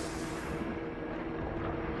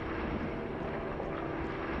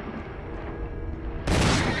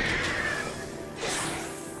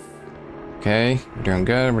 Okay, we're doing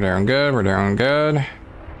good, we're doing good, we're doing good.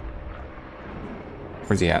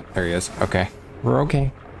 Where's he at? There he is. Okay. We're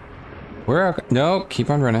okay. We're okay. No, keep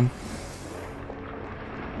on running.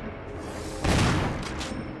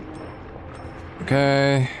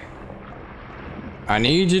 Okay. I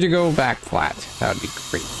need you to go back flat. That would be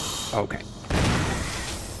great. Okay.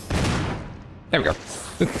 There we go.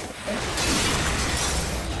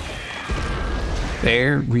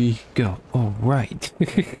 There we go. All right.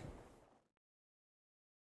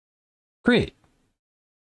 Great.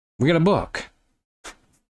 We got a book.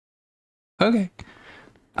 Okay.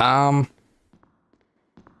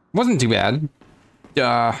 Wasn't too bad.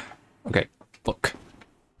 Okay. Look.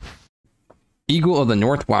 Eagle of the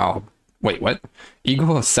North Wild. Wait, what?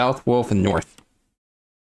 Eagle of South Wolf and North.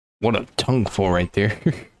 What a tongueful right there.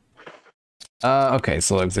 Okay,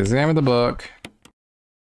 so let's examine the book.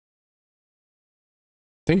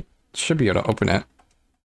 I think should be able to open it.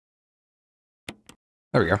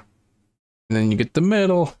 There we go. And then you get the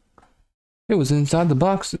middle. It was inside the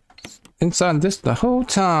box. Inside this the whole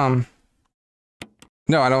time.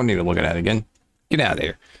 No, I don't need to look at that again. Get out of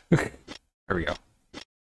there. There we go.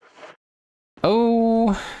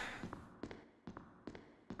 Oh.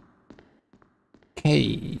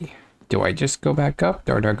 Okay. Do I just go back up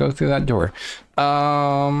or do I go through that door?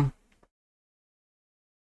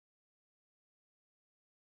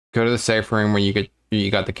 Go to the safe room where you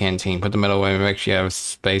got the canteen. Put the metal away and make sure you have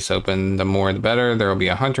space open. The more the better. There will be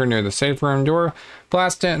a hunter near the safe room door.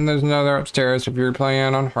 Blast it, and there's another upstairs. If you're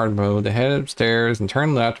playing on hard mode, head upstairs and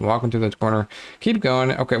turn left and walk into the corner. Keep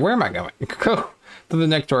going. Okay, where am I going? Go to the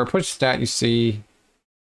next door. Push stat. You see.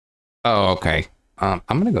 Oh, okay. I'm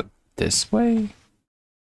gonna go this way.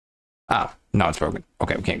 Oh, no, it's broken.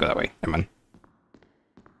 Okay, we can't go that way. Never mind.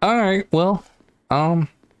 All right. Well, going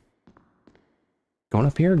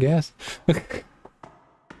up here, I guess.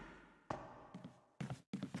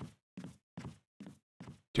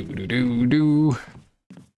 Do.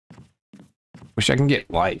 Wish I can get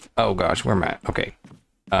life. Oh gosh, where am I at? Okay.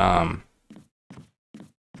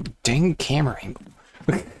 Dang camera angle.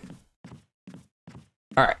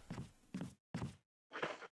 All right.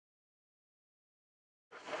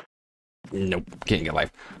 Nope, can't get life.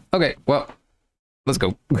 Okay, well, let's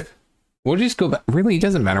go. We'll just go back. Really, it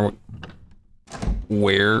doesn't matter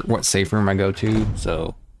what safe room I go to,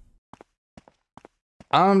 so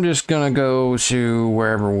I'm just gonna go to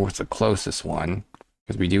wherever was the closest one,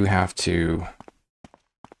 because we do have to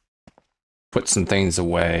put some things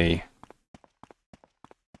away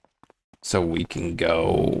so we can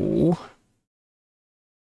go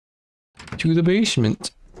to the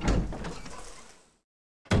basement.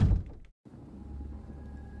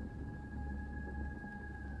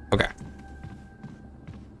 Okay.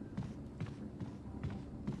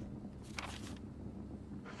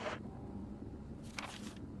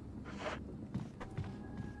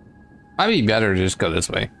 Might be better to just go this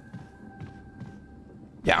way.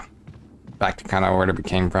 Yeah. Back to kind of where it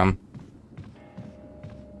came from.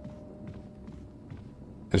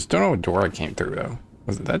 I just don't know what door I came through, though.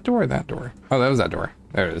 Was it that door or that door? Oh, that was that door.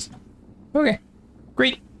 There it is. Okay.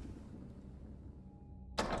 Great.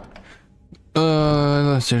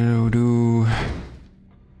 Let's do...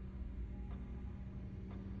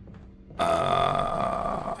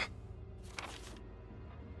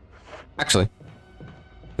 Actually,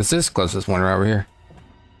 this is the closest one right over here.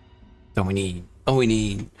 So we need... Oh, we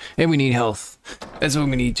need... And we need health. That's what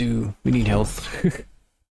we need to... We need health.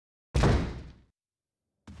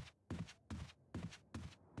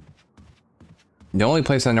 The only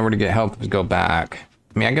place I know where to get health is go back.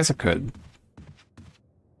 I mean, I guess I could.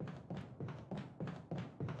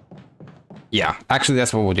 Yeah, actually,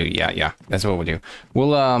 that's what we'll do. Yeah, that's what we'll do.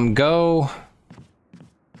 We'll, go...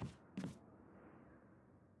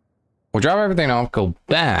 We'll drop everything off, go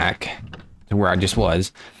back to where I just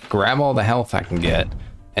was, grab all the health I can get,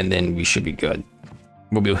 and then we should be good.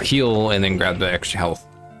 We'll be able to heal and then grab the extra health.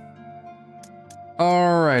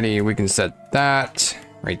 Alrighty, we can set that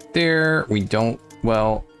right there. We don't,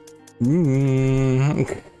 well... we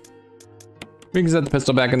can set the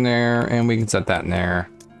pistol back in there, and we can set that in there.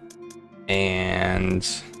 And...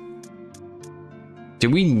 Do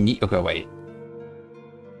we need... Okay, wait.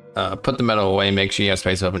 Put the metal away, make sure you have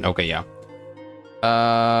space open. Okay, yeah.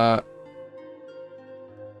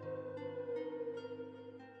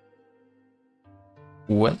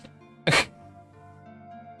 What?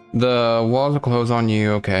 The walls will close on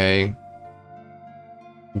you, okay.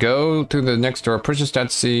 Go to the next door, push the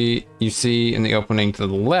stats you see in the opening to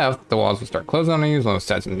the left, the walls will start closing on you, as long as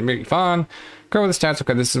stats are really fun. Go with the stats,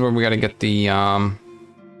 okay, this is where we gotta get the,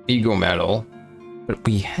 eagle medal. But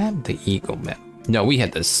we had the eagle medal. No, we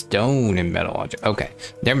had the stone and metal object. Okay,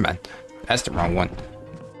 never mind. That's the wrong one.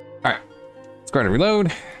 All right, let's go ahead and reload.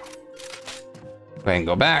 Go ahead and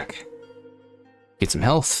go back. Get some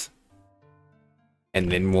health.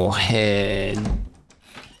 And then we'll head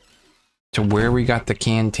to where we got the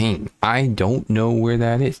canteen. I don't know where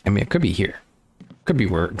that is. I mean, it could be here. Could be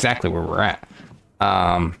exactly where we're at.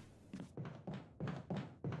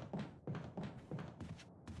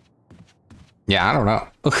 Yeah, I don't know.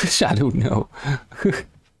 I don't know.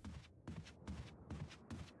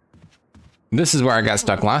 This is where I got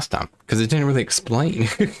stuck last time, because it didn't really explain.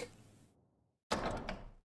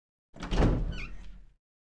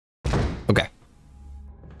 Okay.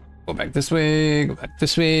 Go back this way, go back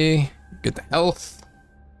this way. Get the health.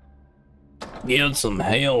 Get some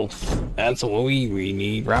health. That's what we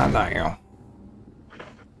need right now.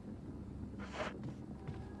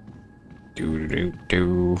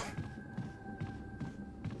 Do.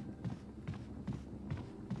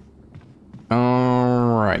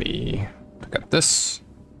 Alrighty, pick up this.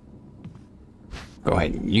 Go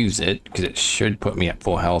ahead and use it, because it should put me at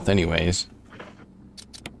full health anyways.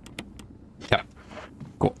 Yep,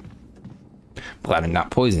 cool. Glad I'm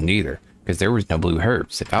not poisoned either, because there was no blue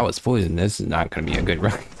herbs. If I was poisoned, this is not going to be a good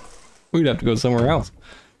run. We'd have to go somewhere else.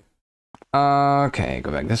 Okay,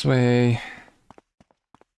 go back this way.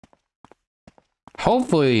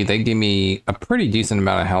 Hopefully they give me a pretty decent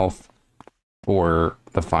amount of health for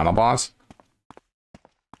the final boss.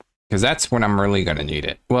 Because that's when I'm really going to need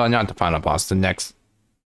it. Well, not the final boss, the next.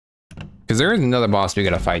 Because there is another boss we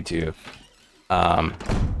got to fight too. I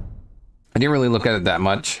didn't really look at it that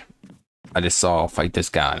much. I just saw fight this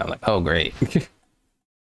guy and I'm like, oh, great.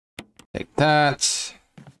 Take that.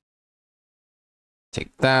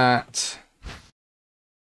 Take that.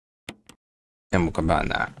 And we'll combine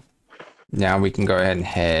that. Now we can go ahead and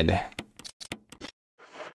head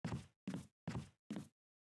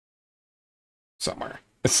somewhere.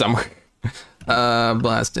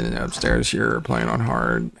 Blasted it upstairs. You're playing on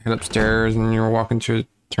hard. Head upstairs and you're walking to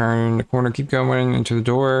turn the corner. Keep going into the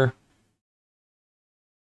door.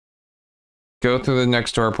 Go through the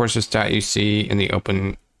next door. Push the stat you see in the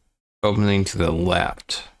opening to the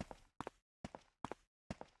left.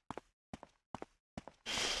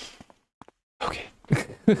 Okay.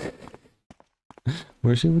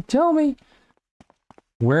 Wish it would tell me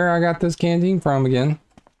where I got this canteen from again.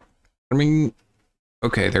 I mean,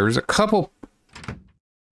 okay, there was a couple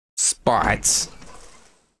spots.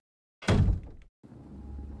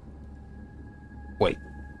 Wait.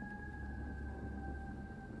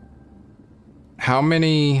 How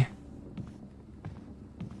many?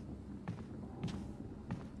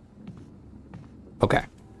 Okay.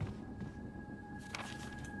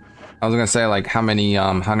 I was gonna say, like, how many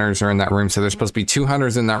hunters are in that room? So there's supposed to be 2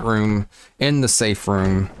 hunters in that room, in the safe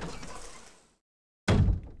room.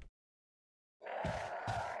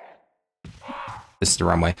 This is the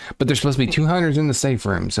wrong way. But there's supposed to be 2 hunters in the safe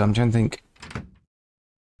room, so I'm trying to think.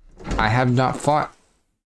 I have not fought.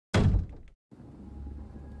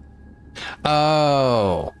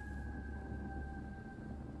 Oh.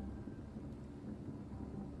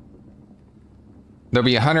 There'll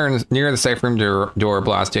be a hunter near the safe room door,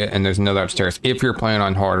 blast it, and there's another upstairs. If you're playing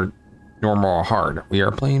on hard, normal or hard. We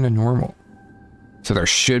are playing a normal. So there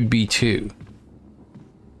should be 2.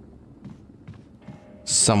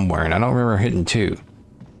 Somewhere, and I don't remember hitting 2.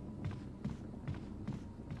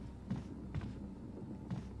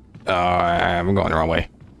 I'm going the wrong way.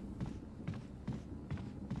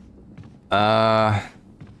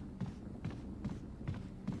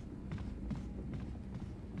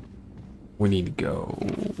 We need to go.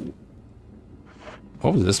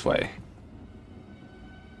 What was this way?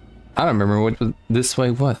 I don't remember what this way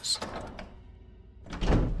was.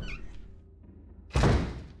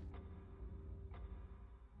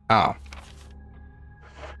 Oh.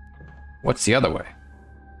 What's the other way?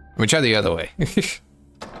 Let me try the other way. This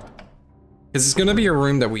is gonna be a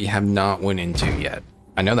room that we have not went into yet.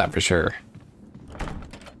 I know that for sure.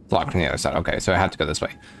 It's locked from the other side. Okay, so I have to go this way.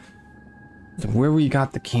 So where we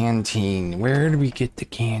got the canteen? Where did we get the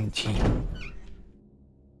canteen?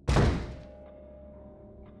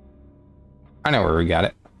 I know where we got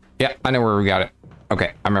it. Yeah, I know where we got it.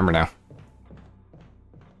 Okay, I remember now.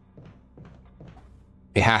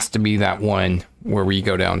 It has to be that one where we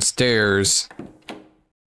go downstairs.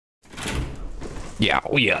 Yeah,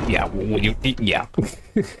 oh yeah.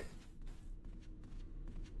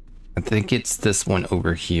 I think it's this one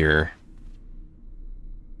over here.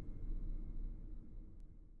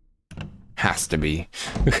 Has to be.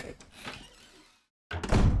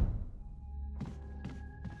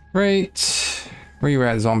 Right. Where you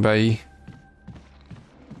at, zombie?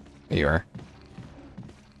 There you are.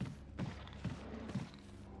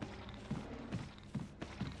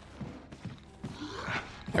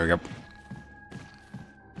 There we go.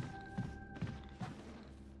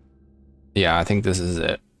 Yeah, I think this is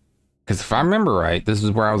it. Because if I remember right, this is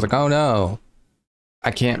where I was like, oh no, I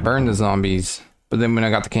can't burn the zombies. But then when I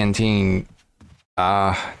got the canteen,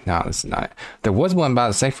 no, this is not it. There was one by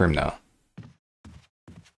the safe room though.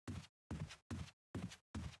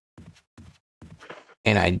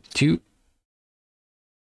 And I do.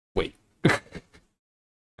 Wait.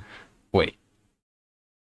 Wait.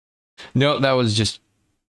 No, that was just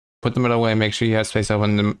put them away. Make sure you have space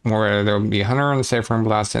open. More there will be a hunter on the safe room,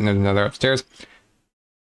 blast it, and there's another upstairs.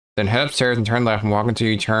 Then head upstairs and turn left and walk until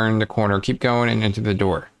you turn the corner. Keep going and into the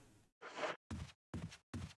door.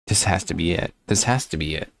 This has to be it. This has to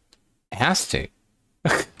be it. It has to.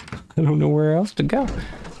 I don't know where else to go.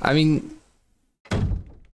 I mean,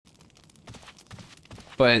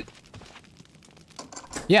 but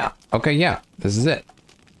yeah. Okay, yeah. This is it.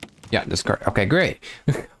 Yeah, discard. Okay, great.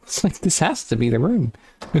 It's like this has to be the room.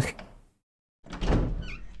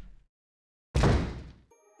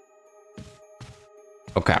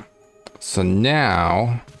 Okay. So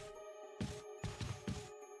now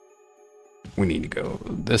we need to go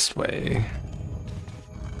this way.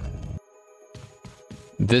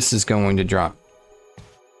 This is going to drop.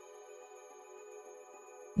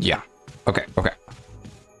 Yeah. Okay, okay.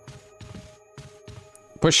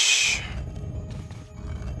 Push.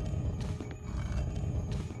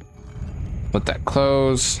 Let that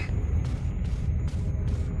close.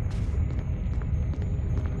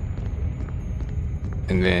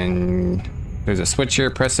 And then there's a switch here.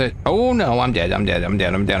 Press it. Oh no, I'm dead. I'm dead. I'm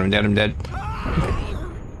dead. I'm dead. I'm dead. I'm dead.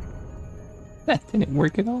 That didn't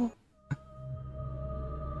work at all.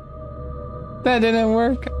 That didn't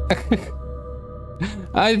work.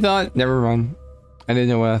 I thought, never mind. I didn't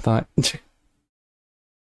know what I thought.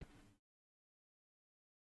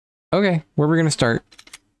 Okay, where are we gonna start?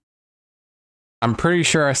 I'm pretty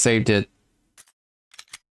sure I saved it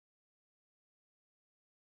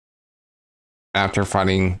after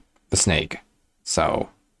fighting the snake. So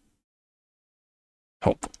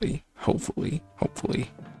hopefully.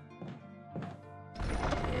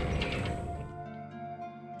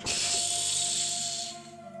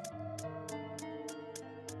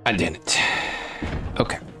 I didn't.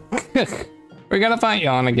 Okay. We're gonna fight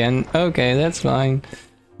Yawn again. Okay, that's fine.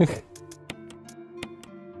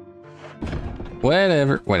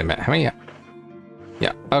 Whatever. Wait a minute. How many?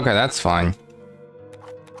 Yeah. Okay, that's fine.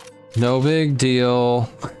 No big deal.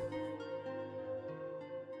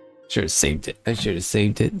 Should have saved it. I should have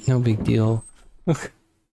saved it. No big deal.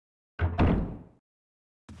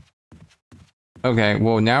 Okay,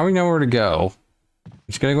 well now we know where to go.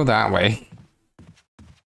 Just gonna go that way.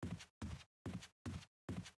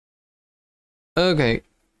 Okay.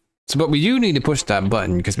 So, but we do need to push that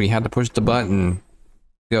button because we had to push the button.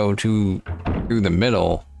 Go through the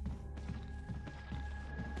middle.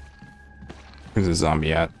 Where's the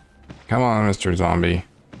zombie at? Come on, Mr. Zombie.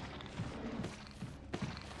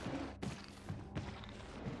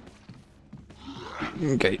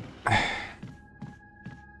 Okay.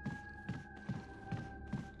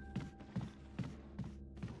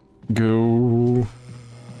 Go.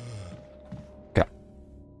 Yeah.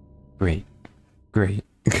 Great. Great.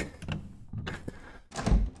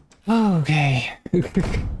 Okay.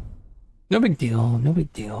 No big deal. No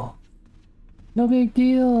big deal. No big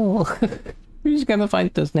deal. We're just gonna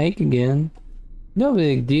fight the snake again. No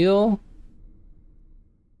big deal.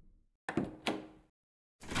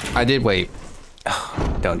 I did wait.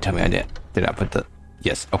 Don't tell me I did. Did I put the...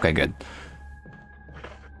 Yes. Okay, good.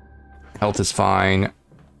 Health is fine.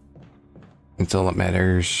 That's all that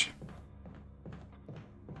matters.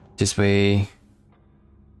 This way.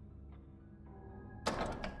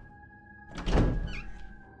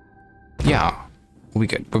 Yeah. We'll be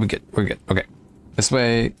good. We'll be good. We're good. Okay. This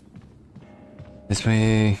way. This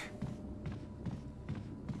way.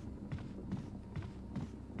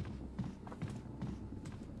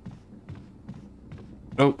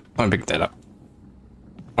 Oh, I picked that up.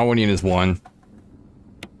 All we need is one.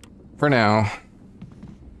 For now.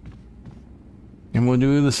 And we'll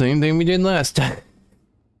do the same thing we did last time.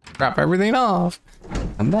 Drop everything off.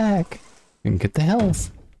 Come back. And get the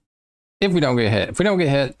health. If we don't get hit. If we don't get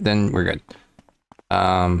hit, then we're good.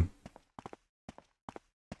 I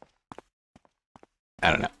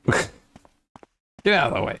don't know. Get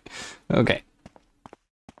out of the way. Okay.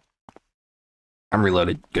 I'm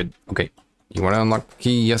reloaded. Good. Okay. You want to unlock the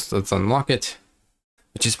key? Yes, let's unlock it.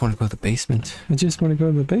 I just want to go to the basement. I just want to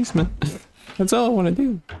go to the basement. That's all I want to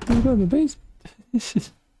do. I want to go to the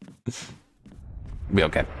basement. Be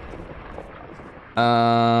okay.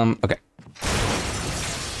 Okay.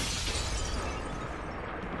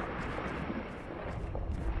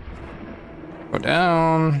 Go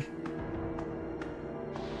down.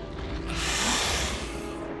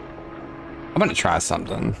 I'm gonna try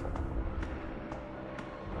something.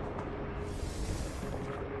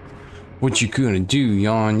 What you gonna do,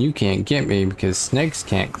 Yawn? You can't get me because snakes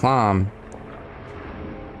can't climb.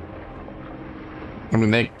 I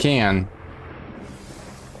mean, they can.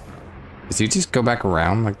 Does he just go back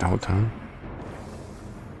around like the whole time?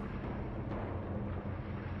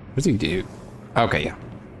 What does he do? Okay, yeah.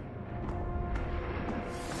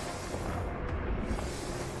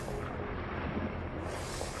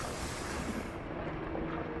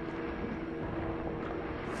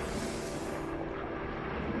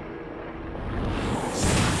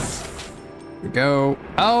 Here we go.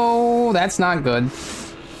 Oh, that's not good.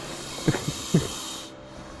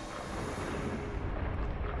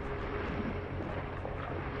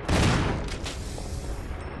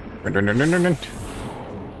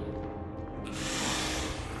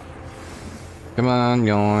 Come on,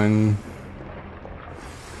 Yawn.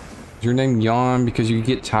 Is your name Yawn because you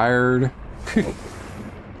get tired? Go.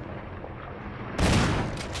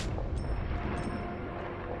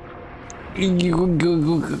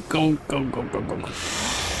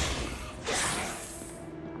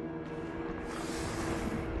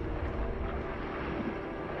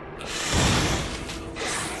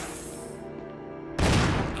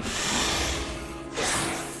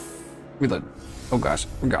 Reload. Oh gosh.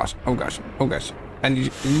 Oh gosh. Oh gosh. Oh gosh. And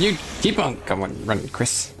you keep on. Come on, run,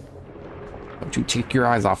 Chris. Don't you take your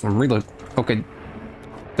eyes off him. Reload. Okay.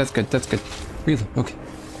 That's good. That's good. Reload. Okay.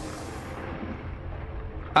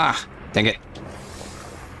 Ah, dang it.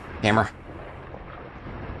 Hammer.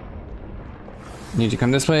 Need to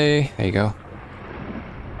come this way. There you go.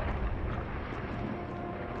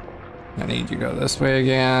 I need you to go this way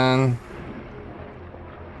again.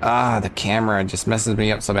 Ah, the camera just messes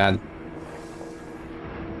me up so bad.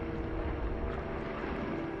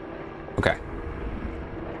 Okay.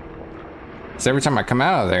 So every time I come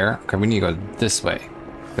out of there, okay, we need to go this way.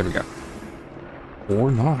 There we go.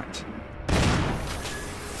 Or not.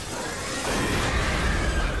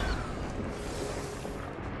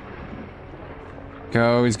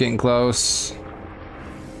 Go, he's getting close.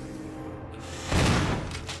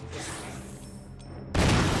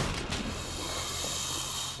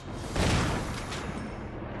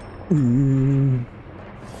 Run,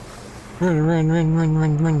 run, run, run,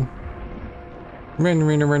 run, run. Run,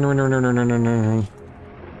 run, run, run, run, run, run, run, run.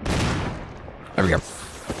 There we go.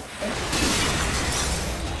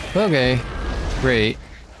 Okay, great.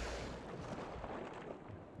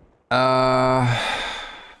 Yeah,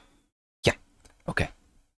 okay.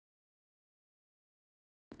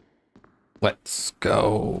 Let's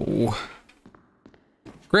go.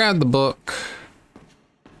 Grab the book.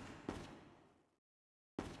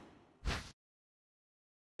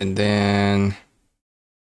 And then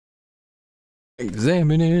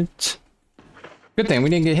examine it. Good thing we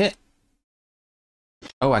didn't get hit.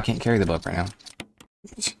 Oh, I can't carry the book right now.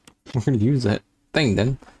 We're gonna use that thing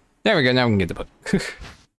then. There we go, now we can get the book.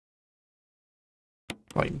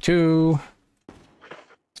 Volume 2.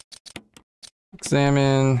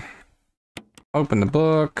 Examine. Open the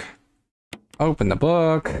book. Open the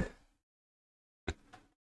book. Here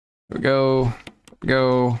we go. Here we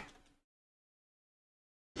go.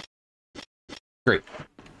 Great.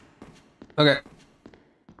 Okay.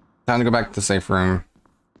 Time to go back to the safe room.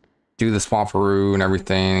 Do the swapperoo and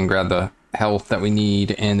everything, and grab the health that we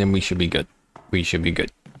need, and then we should be good. We should be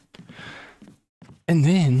good. And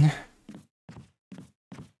then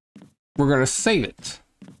we're gonna save it.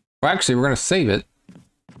 Well, actually, we're gonna save it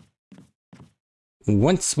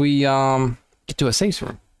once we get to a safe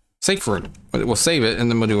room. Safe room. We'll save it, and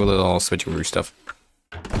then we'll do a little switcheroo stuff.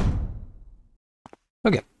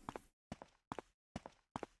 Okay.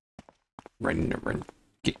 Run.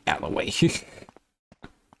 Get out of the way.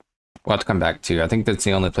 We'll have to come back to. I think that's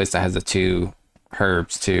the only place that has the 2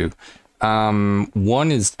 herbs too. 1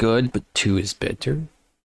 is good, but 2 is better.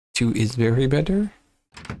 2 is very better.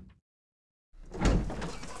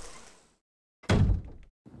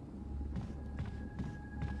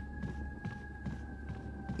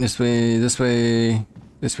 This way, this way,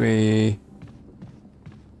 this way.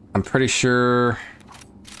 I'm pretty sure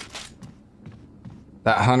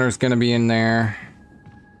that hunter's gonna be in there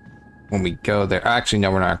when we go there. Actually, no,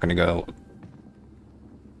 we're not gonna go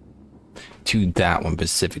to that one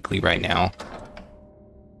specifically right now.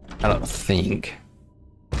 I don't think.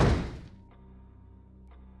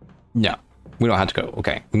 No, we don't have to go.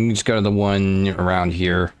 Okay, we can just go to the one around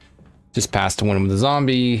here, just past the one with the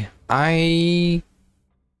zombie. I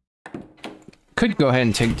could go ahead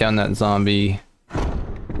and take down that zombie.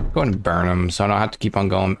 Go ahead and burn him, so I don't have to keep on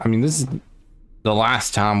going. I mean, this is the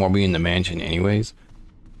last time we'll be in the mansion anyways.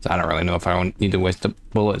 So I don't really know if I don't need to waste the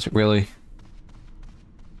bullets, really.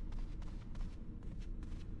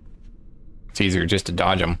 It's easier just to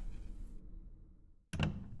dodge them.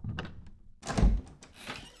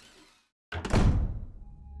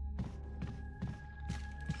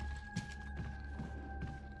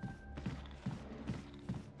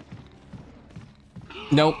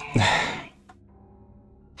 Nope.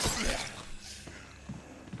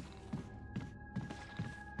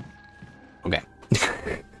 Okay.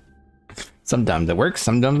 Sometimes it works,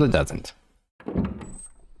 sometimes it doesn't.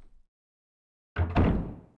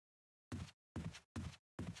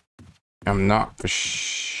 I'm not for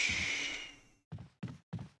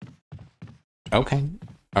Okay.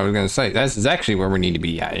 I was gonna say, this is actually where we need to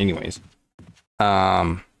be at anyways.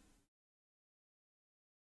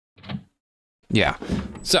 Yeah.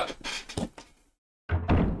 So.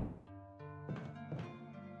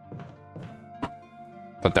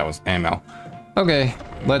 Thought that was ammo. Okay,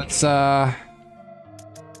 let's throw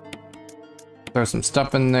some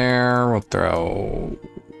stuff in there. We'll throw.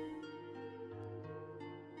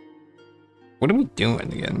 What are we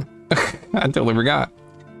doing again? I totally forgot.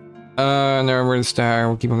 No, we're gonna start.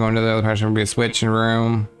 We'll keep on going to the other part. There'll be a switching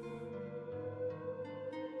room.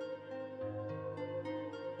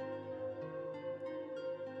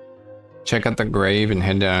 Check out the grave and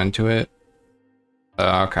head down into it.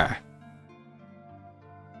 Okay.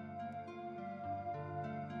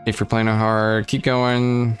 If you're playing hard, keep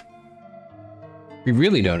going. We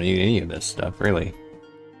really don't need any of this stuff, really.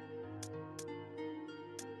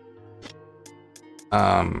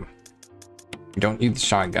 We don't need the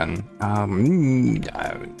shotgun.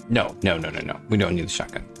 No. We don't need the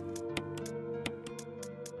shotgun.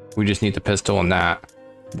 We just need the pistol and that.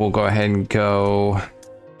 We'll go ahead and go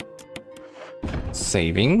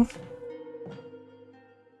saving.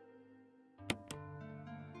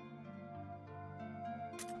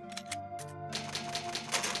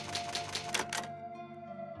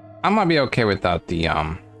 I might be okay without the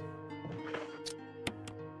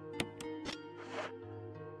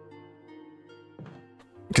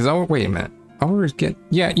because oh wait a minute. Oh, get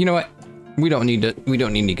yeah. You know what? We don't need to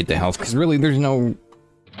get the health because really there's no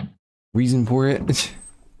reason for it.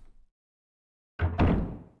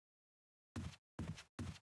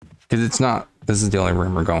 Because it's not. This is the only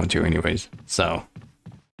room we're going to, anyways. So.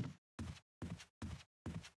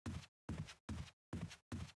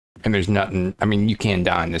 And there's nothing, I mean, you can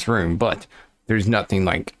die in this room, but there's nothing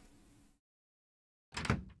like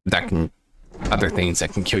that can, other things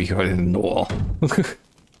that can kill you other than the wall.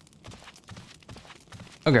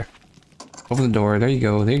 Okay. Open the door. There you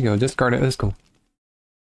go. There you go. Discard it. Let's go.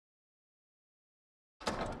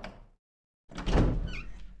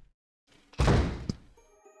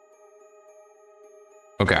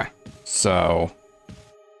 Okay. So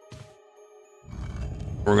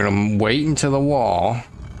we're going to wait until the wall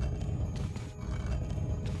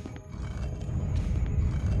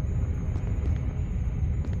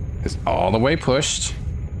is all the way pushed.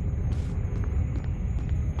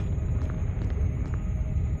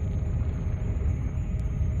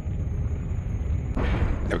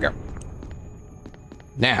 There we go.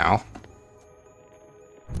 Now,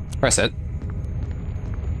 press it.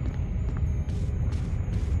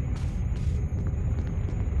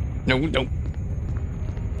 No, no.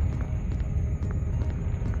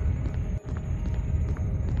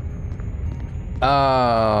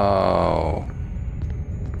 Oh.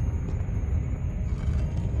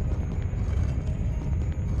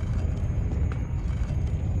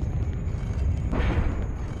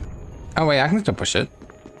 Oh wait, I can still push it.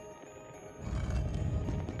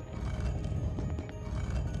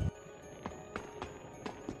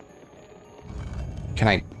 Can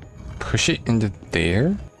I push it into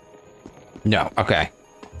there? No, okay.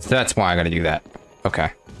 So that's why I gotta do that.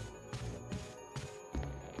 Okay.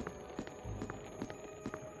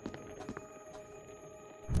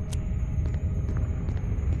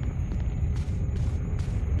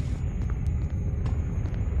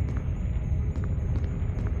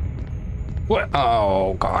 What?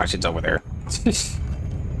 Oh gosh, it's over there.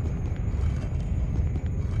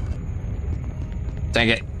 Dang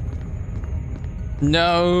it.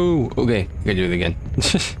 No. Okay, I gotta do it again.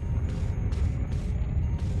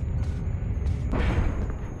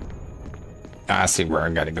 I see where I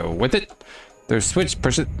gotta go with it. There's switch,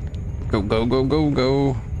 push it. Go, go, go, go,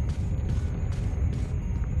 go.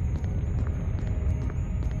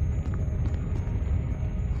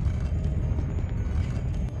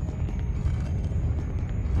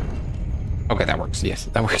 Okay, that works. Yes,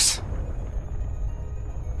 that works.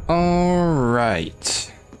 All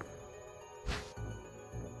right.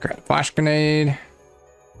 Grab a flash grenade.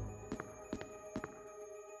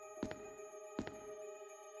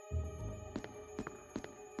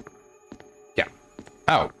 Yeah.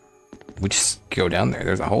 Oh, we just go down there.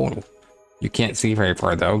 There's a hole. You can't see very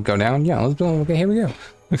far though. Go down. Yeah, let's go. Okay, here we go.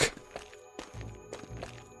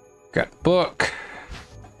 Got a book.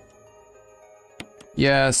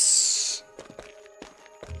 Yes.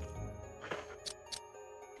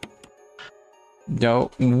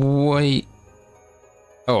 No, wait.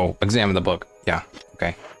 Oh, examine the book. Yeah,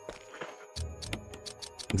 okay.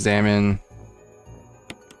 Examine.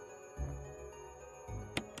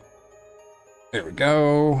 There we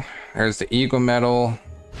go. There's the eagle medal.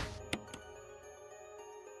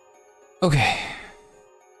 Okay.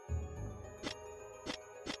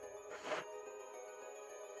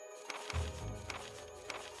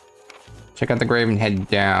 Check out the grave and head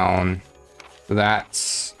down. So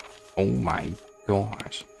that's... Oh my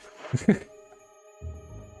gosh.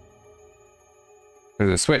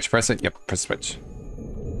 There's a switch, press it. Yep, press switch.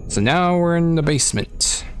 So now we're in the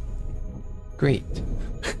basement. Great.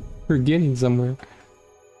 We're getting somewhere.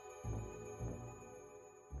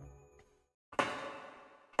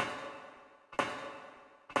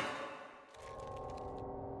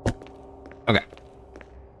 Okay.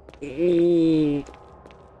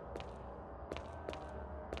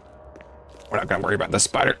 We're not gonna worry about the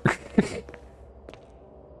spider.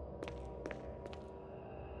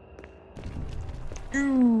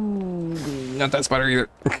 Ooh, not that spider either.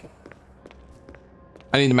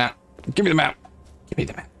 I need the map. Give me the map. Give me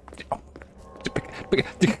the map. Oh.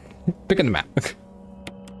 Pick on the map.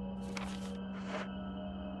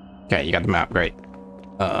 Okay, you got the map. Great.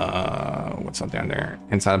 What's up down there?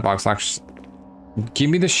 Inside the box locks. Give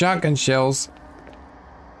me the shotgun shells.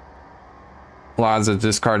 Allows a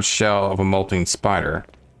discard shell of a molting spider.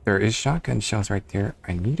 There is shotgun shells right there.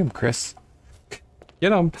 I need them, Chris. Get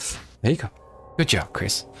them. There you go. Good job,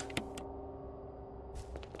 Chris.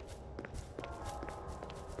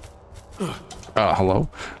 Hello?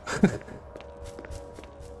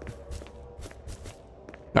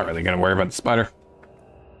 Not really gonna worry about the spider.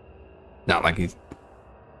 Not like he's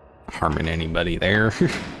harming anybody there.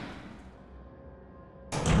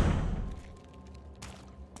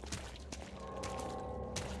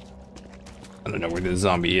 I don't know where the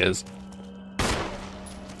zombie is.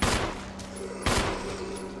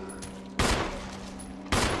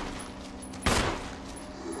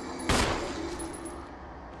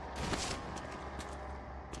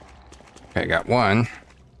 Okay, got one.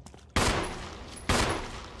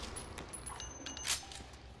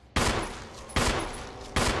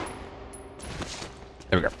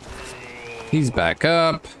 There we go. He's back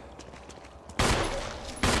up.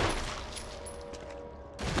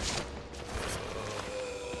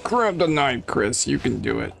 Grab the knife, Chris. You can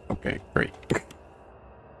do it. Okay, great.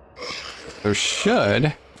 There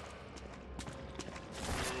should.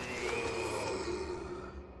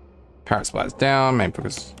 Power supply's down. Main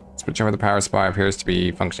focus. Switch over the power supply appears to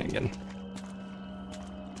be functioning again.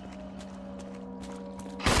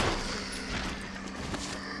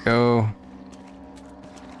 Go.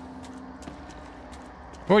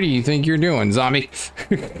 What do you think you're doing, zombie?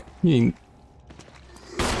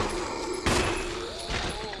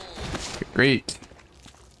 Great.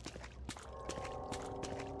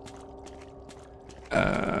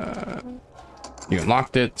 You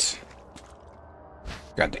unlocked it.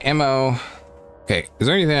 Got the ammo. Okay, is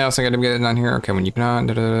there anything else I gotta get on here? Okay, when you can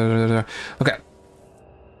okay.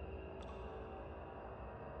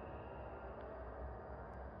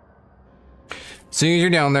 As soon as you're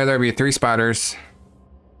down there, there'll be 3 spiders.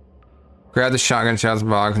 Grab the shotgun shells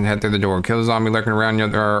box and head through the door. Kill the zombie lurking around you.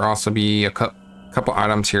 There will also be a couple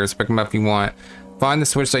items here, so pick them up if you want. Find the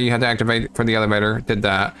switch that you had to activate for the elevator. Did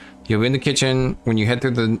that. You'll be in the kitchen. When you head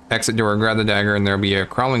through the exit door, grab the dagger and there'll be a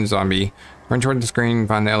crawling zombie. Run toward the screen,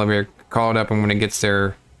 find the elevator, call it up, and when it gets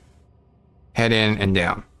there, head in and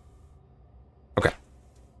down. Okay.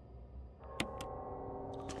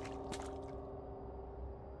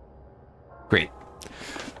 Great.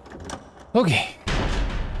 Okay.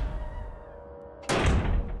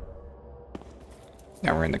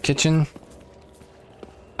 Now we're in the kitchen.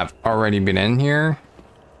 I've already been in here.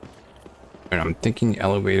 And I'm thinking the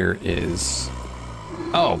elevator is...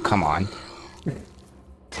 Oh, come on.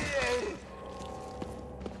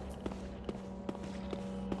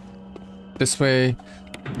 This way.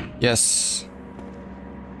 Yes.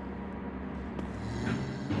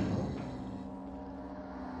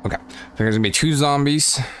 Okay. So there's gonna be 2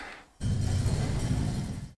 zombies.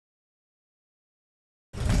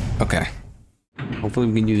 Okay. Hopefully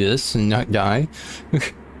we can do this and not die.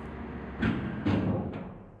 Okay.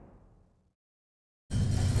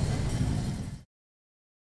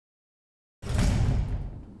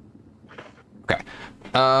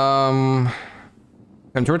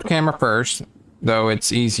 Control the camera first, though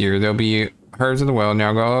it's easier. There'll be herds of the well.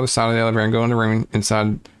 Now go to the side of the elevator and go in the room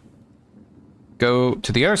inside. Go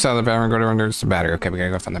to the other side of the battery and go to under the battery. Okay, we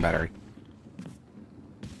gotta go find the battery.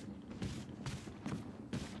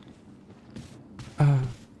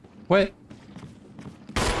 What?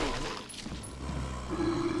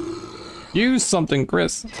 Use something,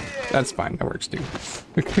 Chris. That's fine. That works too.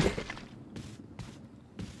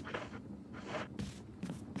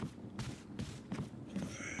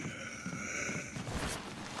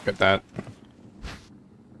 Got that.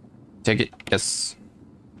 Take it. Yes.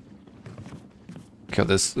 Kill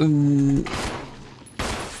this.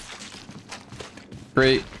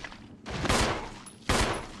 Great.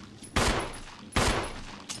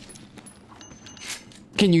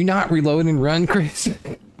 Can you not reload and run, Chris?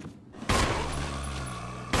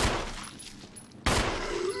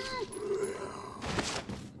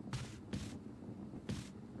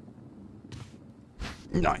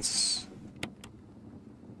 Nice.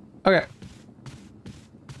 Okay.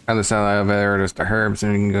 Other side of the elevator, there's the herbs,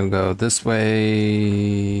 and you can go this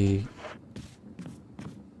way.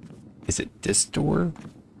 Is it this door?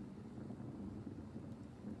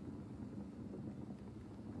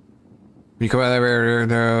 When you come out of the elevator,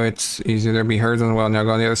 though, it's easier to be heard on the well. Now go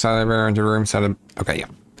on the other side of the elevator into the room side of... Okay, yeah.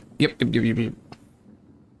 Yep.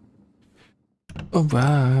 Oh,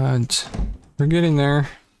 but... We're getting there.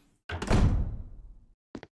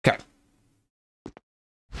 Okay.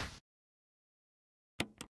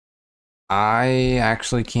 I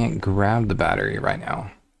actually can't grab the battery right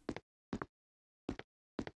now.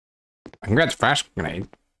 I can grab the flash grenade.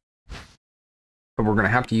 But we're going to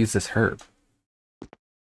have to use this herb.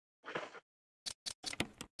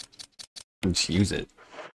 Just use it.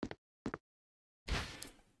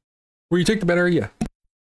 Where you take the battery? Yeah.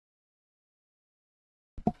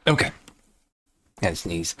 Okay. Gotta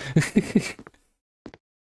sneeze.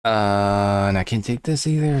 And I can't take this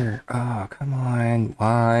either. Oh, come on.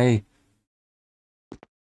 Why?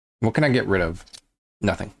 What can I get rid of?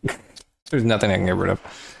 Nothing. There's nothing I can get rid of.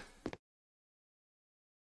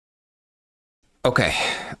 Okay.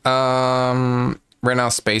 Ran out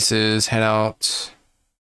of spaces. Head out.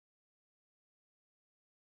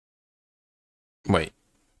 Wait.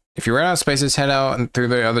 If you run out of spaces, head out and through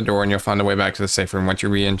the other door and you'll find a way back to the safe room. Once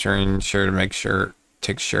you're re-entering,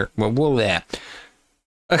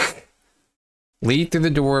 lead through the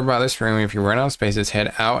door by this room. If you run out of spaces,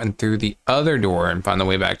 head out and through the other door and find the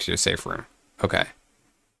way back to your safe room. Okay.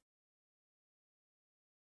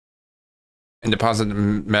 And deposit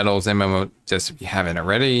metals and ammo just if you haven't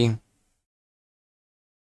already.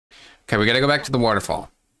 Okay, we gotta go back to the waterfall.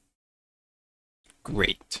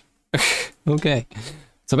 Great. Okay.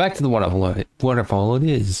 So back to the waterfall it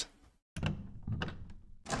is.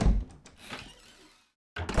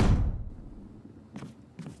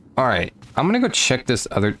 Alright, I'm gonna go check this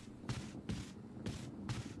other...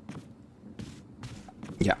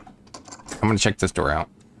 Yeah. I'm gonna check this door out.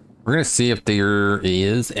 We're gonna see if there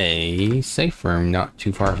is a safe room not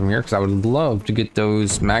too far from here, because I would love to get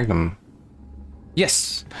those Magnum.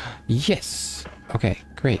 Yes! Yes! Okay,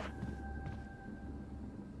 great.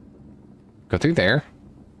 Go through there.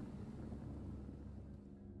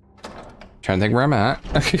 Trying to think where I'm at.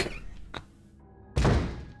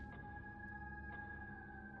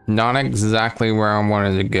 Not exactly where I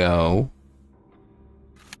wanted to go.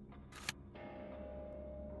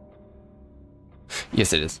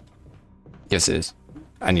 Yes, it is. Yes, it is.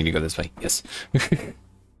 I need to go this way. Yes.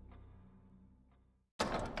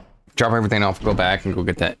 Drop everything off, go back and go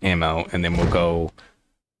get that ammo, and then we'll go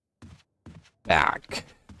back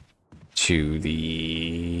to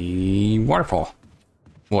the waterfall.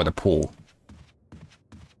 Or the pool.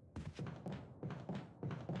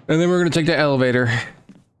 And then we're going to take the elevator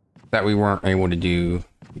that we weren't able to do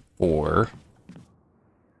before.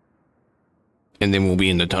 And then we'll be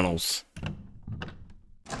in the tunnels.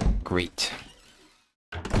 Great.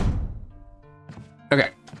 Okay.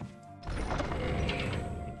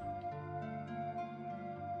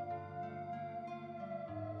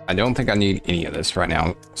 I don't think I need any of this right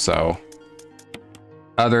now, so...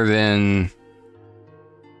 Other than...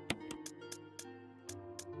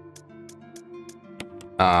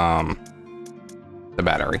 the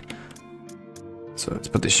battery. So let's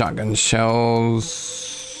put the shotgun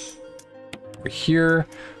shells over here.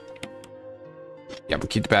 Yeah, we'll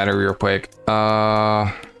keep the battery real quick. Go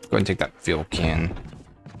ahead and take that fuel can.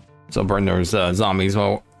 So burn those zombies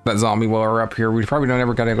while that zombie while we're up here. We probably don't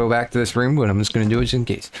ever gotta go back to this room, but I'm just gonna do it just in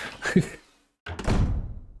case.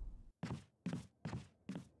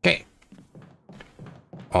 Okay.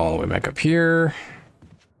 All the way back up here.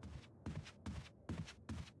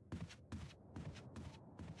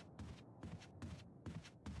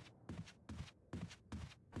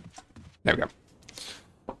 There we go.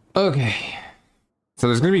 Okay. So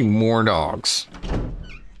there's gonna be more dogs.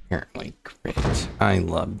 Apparently. Great. I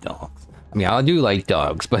love dogs. I mean, I do like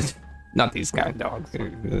dogs, but not these kind of dogs. They're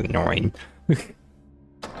annoying.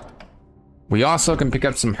 We also can pick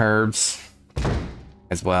up some herbs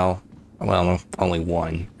as well. Well, only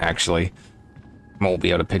one, actually. I won't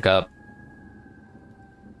be able to pick up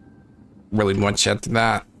really much after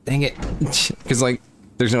that. Dang it. Because, like,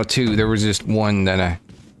 there's no two. There was just one that I...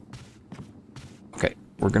 Okay,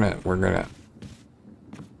 we're gonna...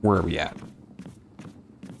 Where are we at?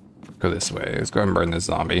 Go this way. Let's go ahead and burn this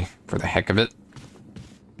zombie for the heck of it.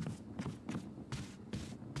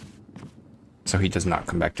 So he does not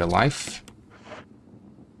come back to life.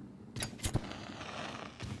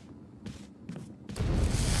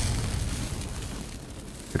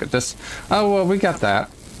 Look at this. Oh, well, we got that.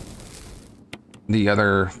 The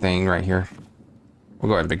other thing right here. We'll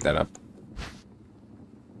go ahead and pick that up.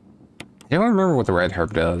 I don't remember what the red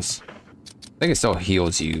herb does. I think it still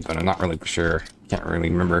heals you, but I'm not really sure. Can't really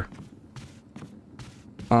remember.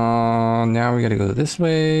 Now we gotta go this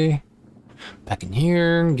way. back in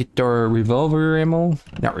here, get our revolver ammo.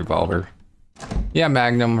 Not revolver. Yeah,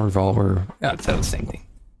 magnum, revolver. Yeah, it's the same thing.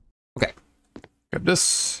 Okay. Grab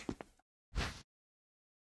this.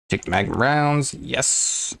 Take the magnum rounds.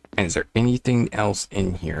 Yes. And is there anything else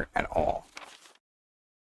in here at all?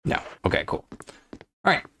 No. Okay, cool.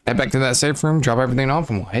 All right. Head back to that safe room, drop everything off,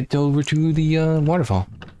 and we'll head over to the waterfall.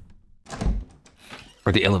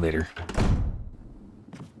 Or the elevator.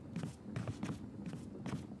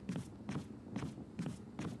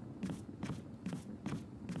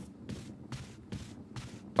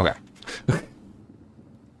 Okay.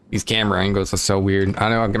 These camera angles are so weird. I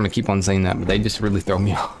know I'm gonna keep on saying that, but they just really throw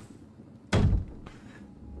me off.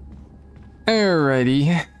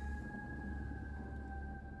 Alrighty.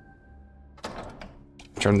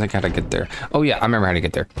 I'm trying to think how to get there. Oh yeah, I remember how to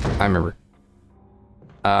get there. I remember.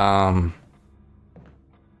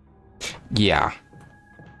 Yeah.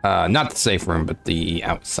 Not the safe room, but the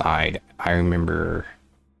outside. I remember.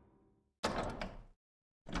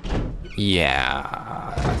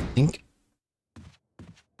 Yeah, I think.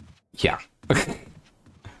 Yeah.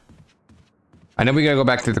 I know we gotta go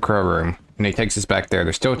back to the crow room, and he takes us back there.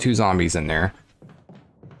 There's still 2 zombies in there.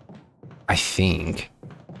 I think.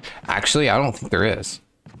 Actually, I don't think there is.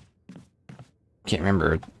 Can't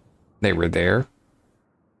remember. They were there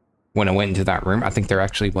when I went into that room. I think there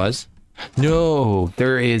actually was. No,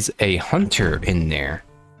 there is a hunter in there.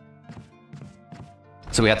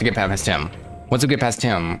 So we have to get past him. Once we get past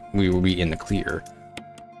him, we will be in the clear.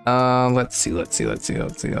 Let's see.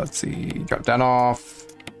 Drop that off.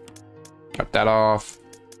 Drop that off.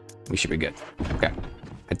 We should be good. Okay.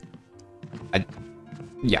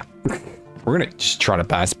 Yeah. We're gonna just try to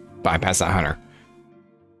bypass that hunter.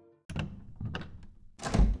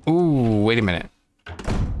 Ooh, wait a minute.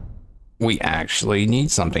 We actually need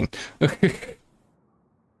something.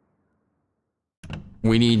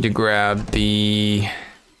 We need to grab the...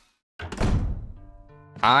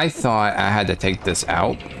 I thought I had to take this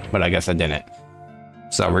out, but I guess I didn't.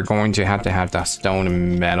 So we're going to have the stone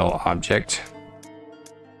and metal object.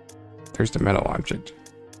 There's the metal object.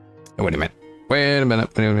 Oh, wait a minute. Wait a minute.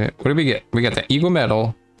 What do we get? We got the eagle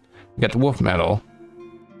metal. We got the wolf metal.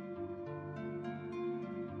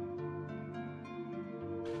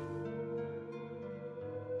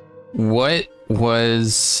 What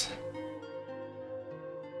was...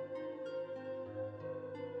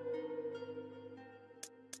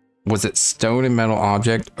 Was it stone and metal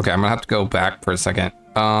object? Okay, I'm gonna have to go back for a second.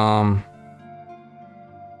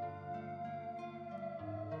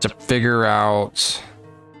 To figure out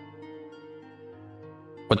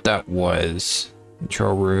what that was.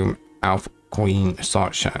 Control room, Alpha Queen,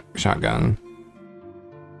 assault shotgun.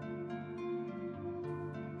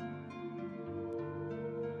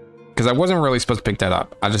 Because I wasn't really supposed to pick that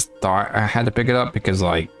up. I just thought I had to pick it up because,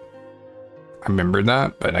 like, I remembered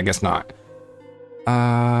that, but I guess not.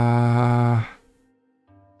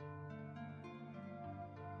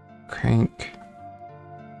 Crank.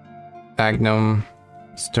 Magnum.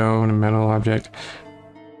 Stone and metal object.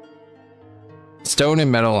 Stone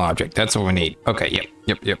and metal object. That's what we need. Okay,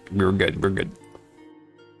 yep. We're good. Okay,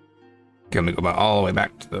 let me go back all the way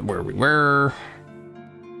back to where we were.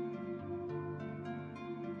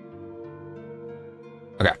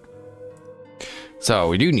 Okay. So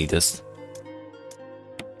we do need this.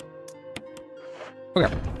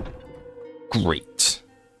 Okay. Great.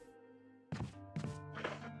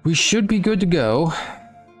 We should be good to go.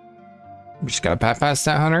 We just gotta pat past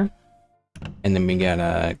that hunter. And then we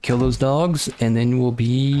gotta kill those dogs. And then we'll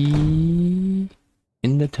be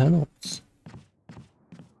in the tunnels.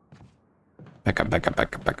 Back up.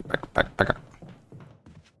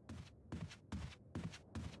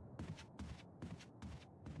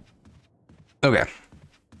 Okay.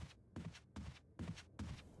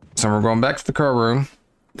 So we're going back to the car room.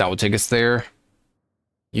 That will take us there.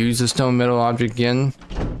 Use the stone metal object again.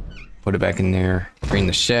 Put it back in there. Bring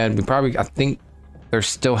the shed. I think there's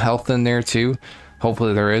still health in there too.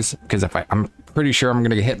 Hopefully there is. Because I'm pretty sure I'm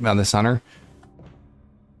going to get hit by this hunter.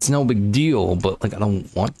 It's no big deal, but like I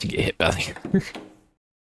don't want to get hit by the hunter.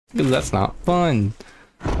 Because that's not fun.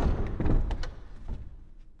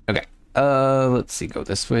 Okay. Let's see. Go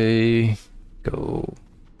this way. Go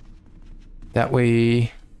that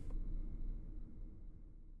way.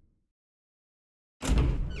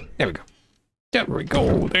 There we go. There we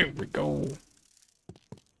go.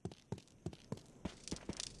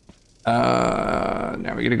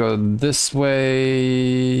 Now we're gonna go this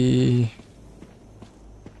way.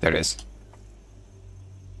 There it is.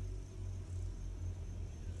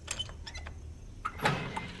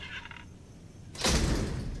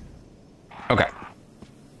 Okay.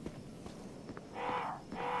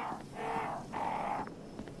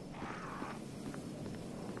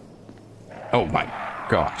 Oh my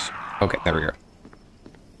gosh. Okay, there we go.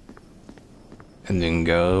 And then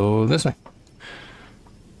go this way.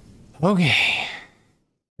 Okay. Here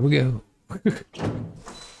we go.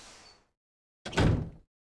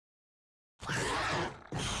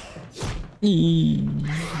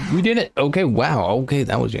 We did it. Okay, wow. Okay,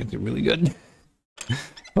 that was actually really good.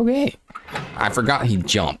 Okay. I forgot he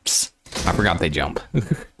jumps. I forgot they jump.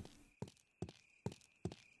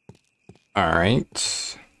 All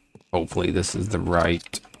right. Hopefully this is the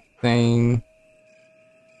right thing.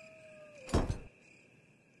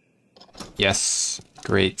 Yes.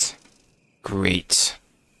 Great. Great.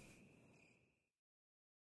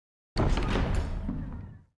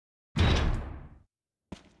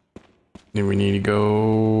 Then we need to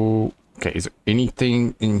go... Okay, is there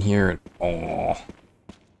anything in here at all?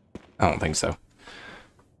 I don't think so.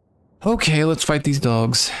 Okay, let's fight these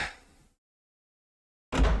dogs.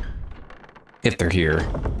 If they're here.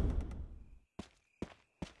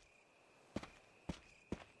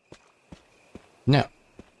 No.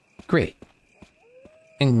 Great.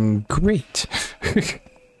 And great.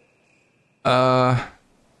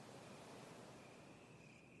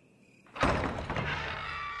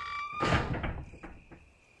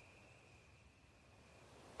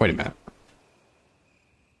 Wait a minute.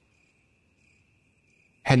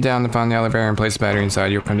 Head down to find the elevator and place the battery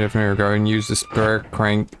inside. You'll come different regard and use the spare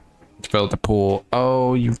crank to fill the pool.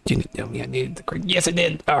 Oh, you didn't tell me I needed the crank. Yes, I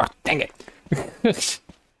did. Oh, dang it.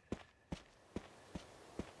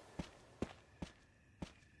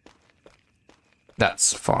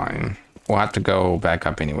 That's fine. We'll have to go back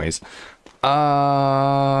up anyways.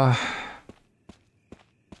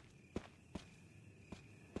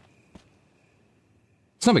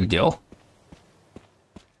 It's no big deal.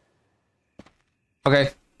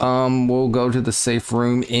 Okay. We'll go to the safe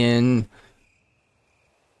room in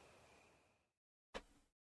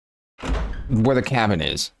where the cabin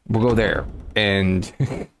is. We'll go there and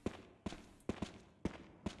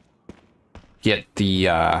get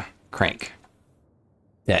the crank.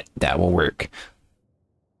 That will work.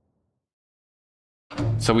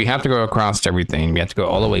 So we have to go across everything. We have to go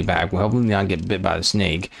all the way back. We'll hopefully not get bit by the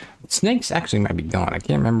snake. Snakes actually might be gone. I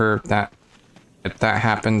can't remember if that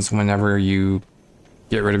happens whenever you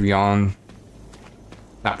get rid of yawn.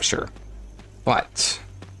 Not sure. But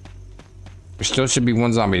there still should be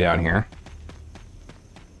one zombie down here.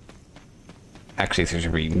 Actually, there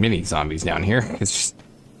should be many zombies down here. It's just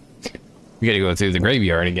we gotta go through the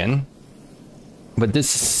graveyard again. But this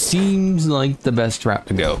seems like the best route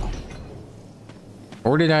to go.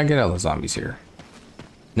 Or did I get other zombies here?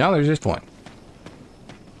 No, there's just one.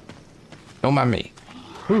 Don't mind me.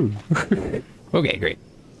 Okay, great.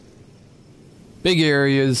 Big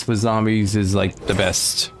areas with zombies is like the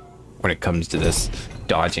best when it comes to this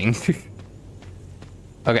dodging.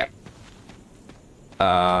 Okay.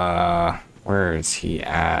 Where is he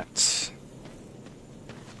at?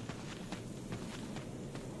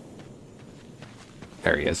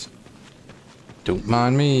 There he is. Don't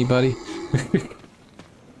mind me, buddy.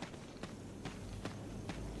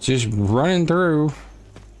 Just running through.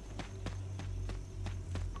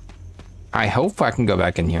 I hope I can go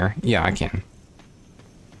back in here. Yeah, I can.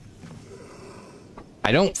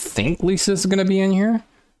 I don't think Lisa's gonna be in here.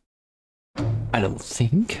 I don't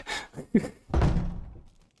think.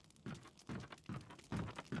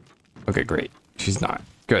 Okay, great. She's not.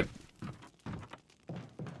 Good.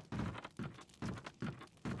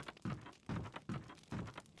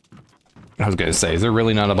 I was gonna say, is there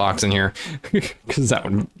really not a box in here? Because that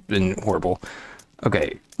would have been horrible.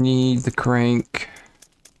 Okay, need the crank.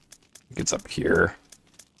 It's up here.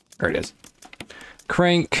 There it is.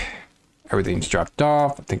 Crank. Everything's dropped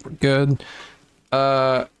off. I think we're good.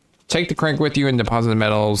 Take the crank with you and deposit the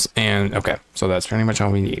metals. And okay, so that's pretty much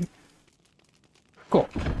all we need. Cool.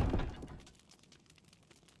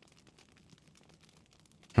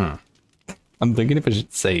 I'm thinking if I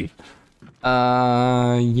should save.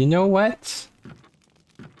 You know what?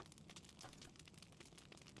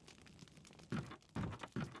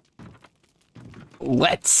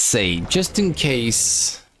 Let's say, just in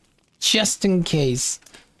case.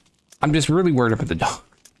 I'm just really worried about the dog.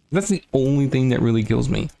 That's the only thing that really kills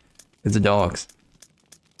me. Is the dogs.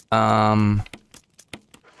 Okay.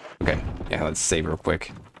 Yeah, let's save real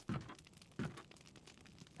quick.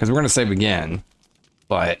 Because we're gonna save again.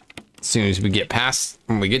 But as soon as we get past,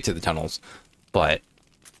 when we get to the tunnels. But,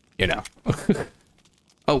 you know.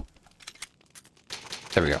 Oh.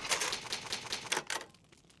 There we go.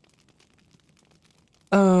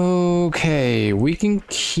 Okay, we can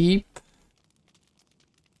keep...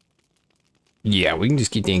 Yeah, we can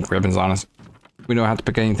just keep the ink ribbons on us. We don't have to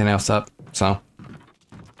pick anything else up, so...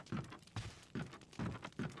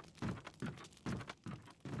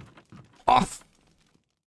 off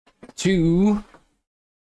to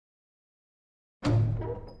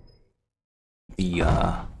the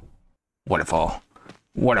waterfall.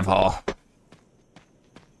 Waterfall.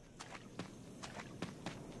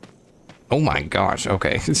 Oh my gosh,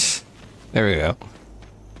 okay. There we go.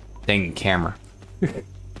 Dang camera.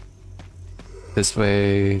 This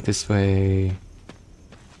way, this way.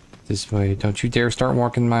 This way. Don't you dare start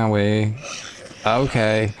walking my way.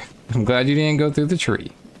 Okay. I'm glad you didn't go through the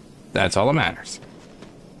tree. That's all that matters.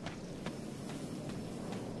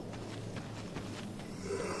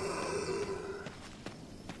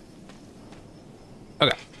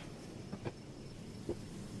 Okay.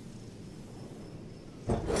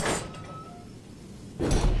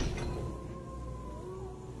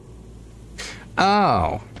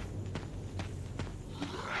 Oh.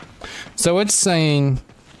 So it's saying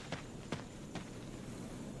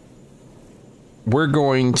we're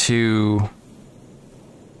going to...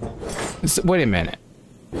 Wait a minute.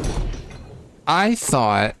 I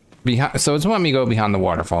thought... So it's wanting me to go behind the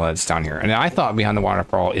waterfall that's down here. And I thought behind the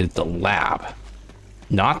waterfall is the lab,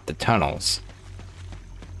 not the tunnels.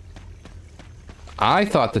 I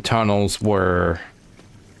thought the tunnels were...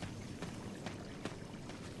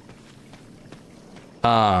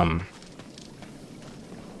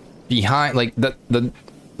 behind, like, the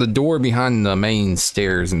door behind the main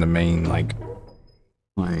stairs in the main, like,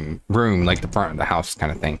 room, like the front of the house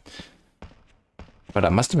kind of thing. But I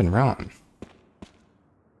must have been wrong.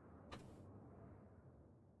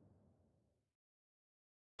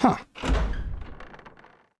 Huh.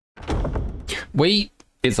 Wait,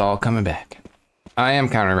 it's all coming back. I am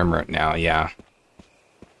kind of remember it now, yeah.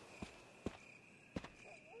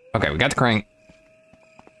 Okay, we got the crank.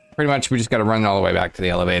 Pretty much, we just got to run all the way back to the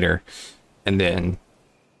elevator and then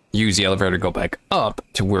use the elevator to go back up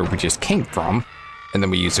to where we just came from, and then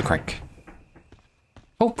we use the crank.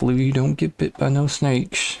 Hopefully we don't get bit by no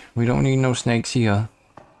snakes. We don't need no snakes here.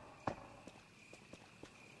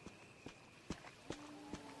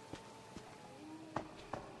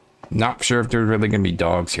 Not sure if there's really gonna be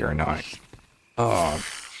dogs here or not. Oh,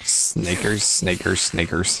 snakers, snakers,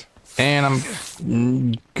 snakers. And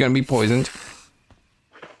I'm gonna be poisoned.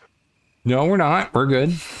 No, we're not. We're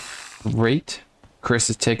good. Great. Chris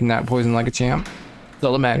is taking that poison like a champ. That's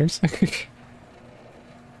all that matters.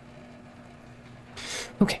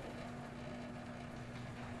 Okay.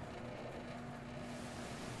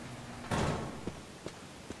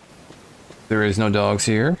 There is no dogs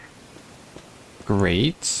here.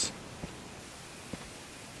 Great.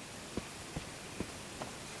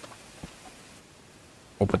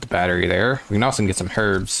 We'll put the battery there. We can also get some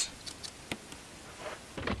herbs.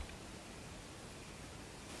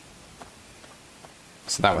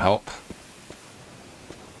 So that would help.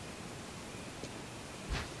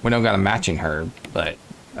 We don't got a matching herb, but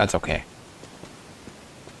that's okay.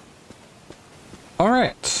 All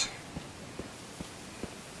right.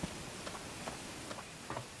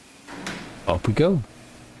 Up we go.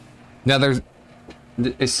 Now there's,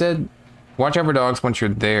 it said, watch out for dogs once you're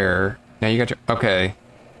there. Now you got your, okay.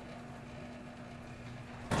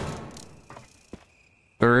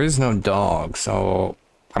 There is no dog, so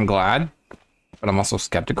I'm glad, but I'm also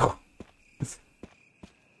skeptical. It's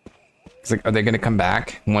like, are they gonna come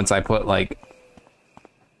back once I put like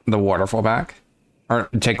the waterfall back, or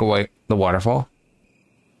take away the waterfall?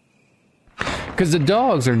 Because the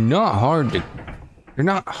dogs are not hard to, they're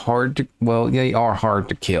not hard to, well, they are hard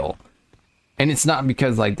to kill. And it's not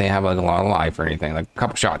because like they have like a lot of life or anything, like a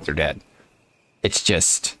couple shots they're dead. It's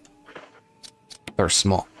just, they're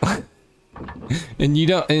small. And you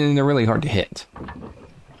don't, and they're really hard to hit.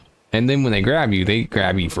 And then when they grab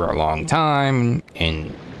you for a long time,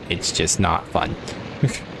 and it's just not fun.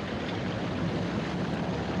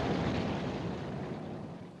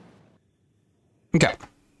 Okay.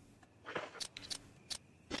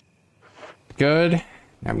 Good.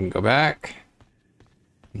 Now we can go back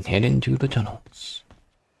and head into the tunnels.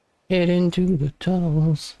 Head into the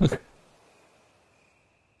tunnels.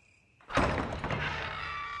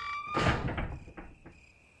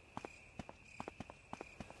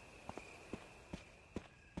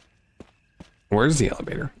 Where's the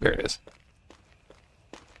elevator? There it is.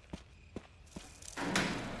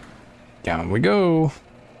 Down we go.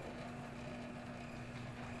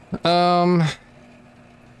 I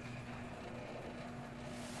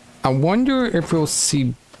wonder if we'll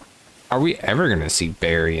see... Are we ever going to see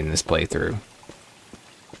Barry in this playthrough?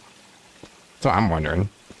 That's what I'm wondering.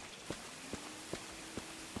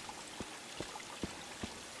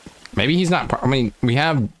 Maybe he's not... I mean, we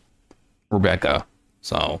have Rebecca,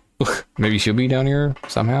 so... Maybe she'll be down here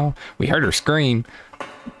somehow. We heard her scream. I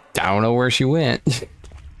don't know where she went.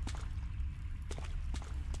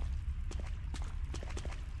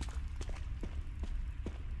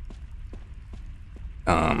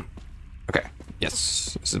 Okay.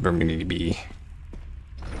 Yes, this is where we need to be.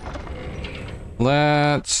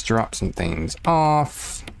 Let's drop some things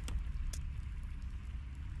off.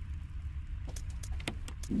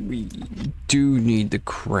 We do need the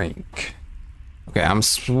crank. Okay, I'm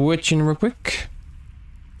switching real quick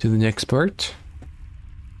to the next part.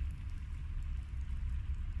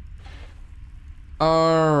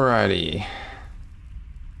 Alrighty.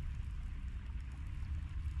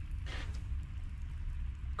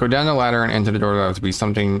 Go down the ladder and enter the door. That will be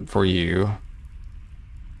something for you.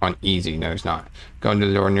 On easy. No, it's not. Go into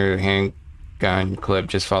the door near the handgun clip.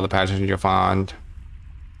 Just follow the passage you'll find.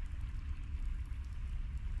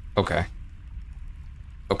 Okay.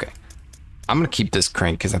 Okay. I'm gonna keep this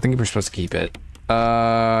crank because I think we're supposed to keep it.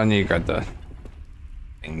 I need to grab the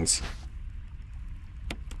things.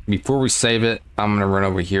 Before we save it, I'm gonna run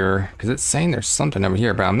over here because it's saying there's something over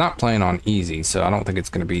here, but I'm not playing on easy, so I don't think it's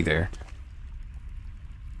gonna be there.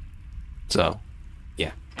 So,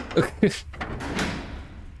 yeah.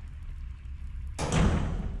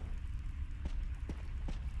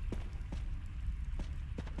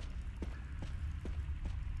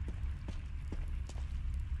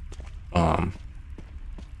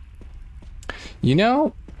 You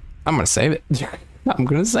know, I'm gonna save it. I'm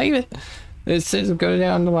gonna save it. It says go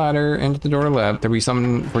down the ladder into the door to the left. There'll be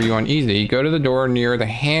something for you on easy. Go to the door near the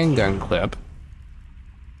handgun clip.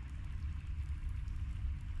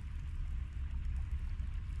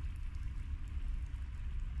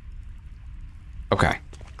 Okay.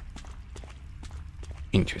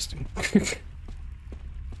 Interesting.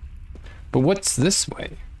 But what's this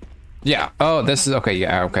way? Yeah. Oh, this is okay.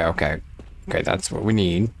 Yeah. Okay. Okay. Okay. That's what we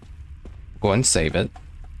need. Go ahead and save it.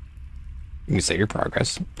 You can save your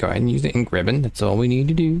progress. Go ahead and use the ink ribbon. That's all we need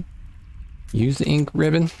to do. Use the ink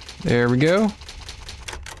ribbon. There we go. It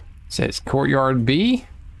says Courtyard B.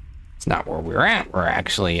 It's not where we're at. We're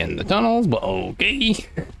actually in the tunnels, but okay.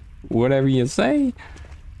 Whatever you say.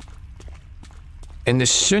 And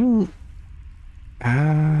this shouldn't...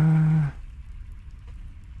 I'm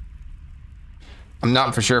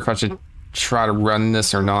not for sure if I should try to run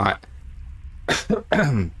this or not.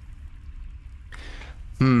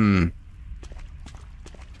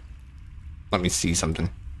 Let me see something.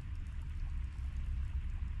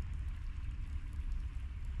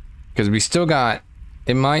 Because we still got...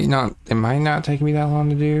 It might not take me that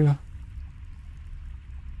long to do.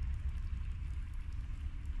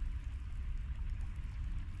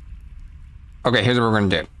 Okay, here's what we're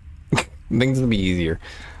gonna do. Things will be easier.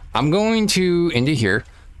 I'm going to into here.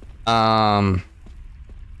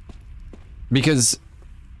 Because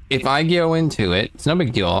if I go into it, it's no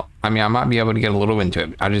big deal. I mean, I might be able to get a little into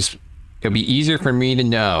it. It'll be easier for me to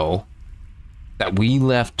know that we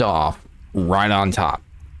left off right on top.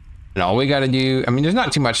 And all we got to do, I mean, there's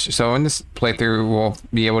not too much. So in this playthrough, we'll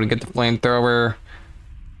be able to get the flamethrower.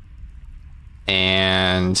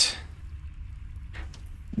 And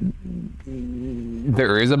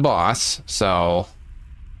there is a boss. So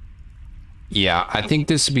yeah, I think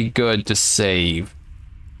this would be good to save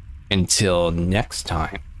until next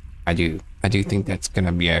time. I do think that's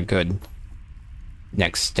gonna be a good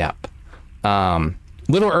next step.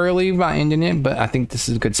 Little early by ending it, but I think this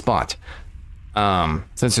is a good spot.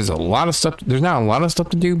 Since there's a lot of stuff, there's not a lot of stuff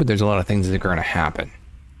to do, but there's a lot of things that are gonna happen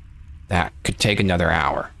that could take another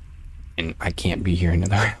hour, and I can't be here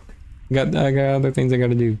another hour. I got other things I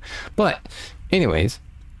gotta do. But anyways,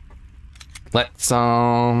 let's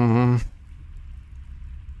hold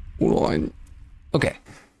on. Okay.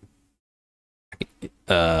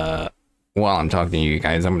 While I'm talking to you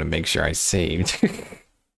guys, I'm gonna make sure I saved.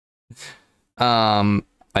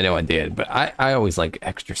 I know I did, but I always like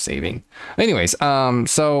extra saving. Anyways,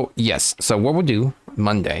 so yes, so what we'll do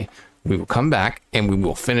Monday, we will come back and we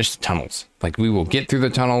will finish the tunnels. Like, we will get through the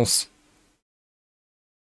tunnels.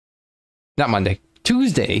 Not Monday,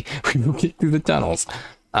 Tuesday, we will get through the tunnels.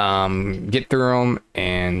 Get through them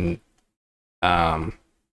and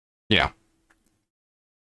yeah.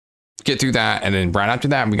 Get through that, and then right after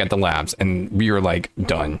that we got the labs, and we were like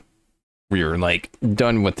done. We were like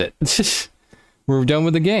done with it. We were done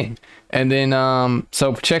with the game. And then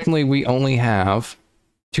so technically we only have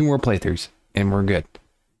 2 more playthroughs and we're good,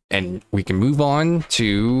 and we can move on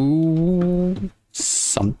to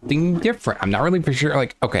something different. I'm not really for sure.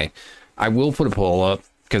 Like, okay, I will put a poll up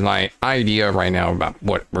because my idea right now about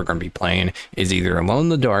what we're going to be playing is either Alone in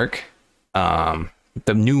the Dark, the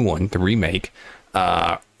new one, the remake,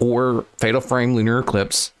 or Fatal Frame Lunar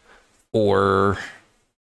Eclipse, or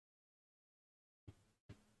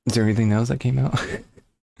is there anything else that came out?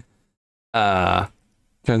 Trying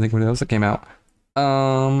to think what else that came out.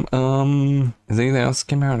 Is anything else that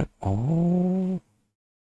came out at all?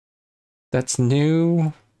 that's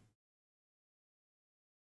new.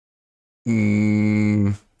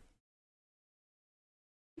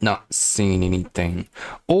 Not seeing anything.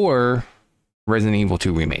 Or Resident Evil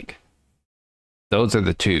 2 Remake. Those are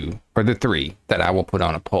the two, or the three, that I will put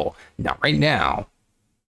on a poll. Now, right now,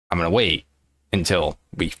 I'm going to wait until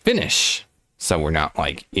we finish, so we're not,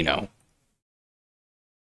 like, you know,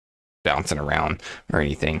 bouncing around or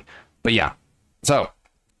anything. But yeah, so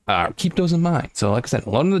keep those in mind. So like I said,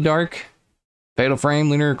 Alone in the Dark, Fatal Frame,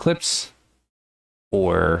 Lunar Eclipse,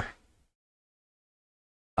 or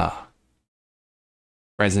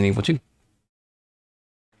Resident Evil 2.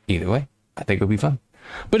 Either way, I think it'll be fun.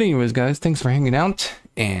 But anyways, guys, thanks for hanging out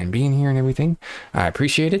and being here and everything. I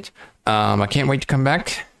appreciate it. I can't wait to come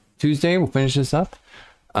back Tuesday. We'll finish this up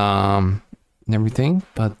and everything.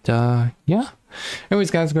 But yeah.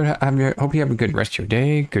 Anyways, guys, hope you have a good rest of your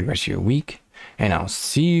day, good rest of your week, and I'll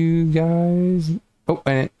see you guys. Oh,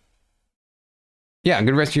 and yeah,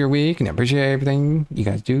 good rest of your week, and I appreciate everything you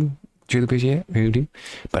guys do. Truly appreciate it. Really do.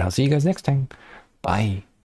 But I'll see you guys next time. Bye.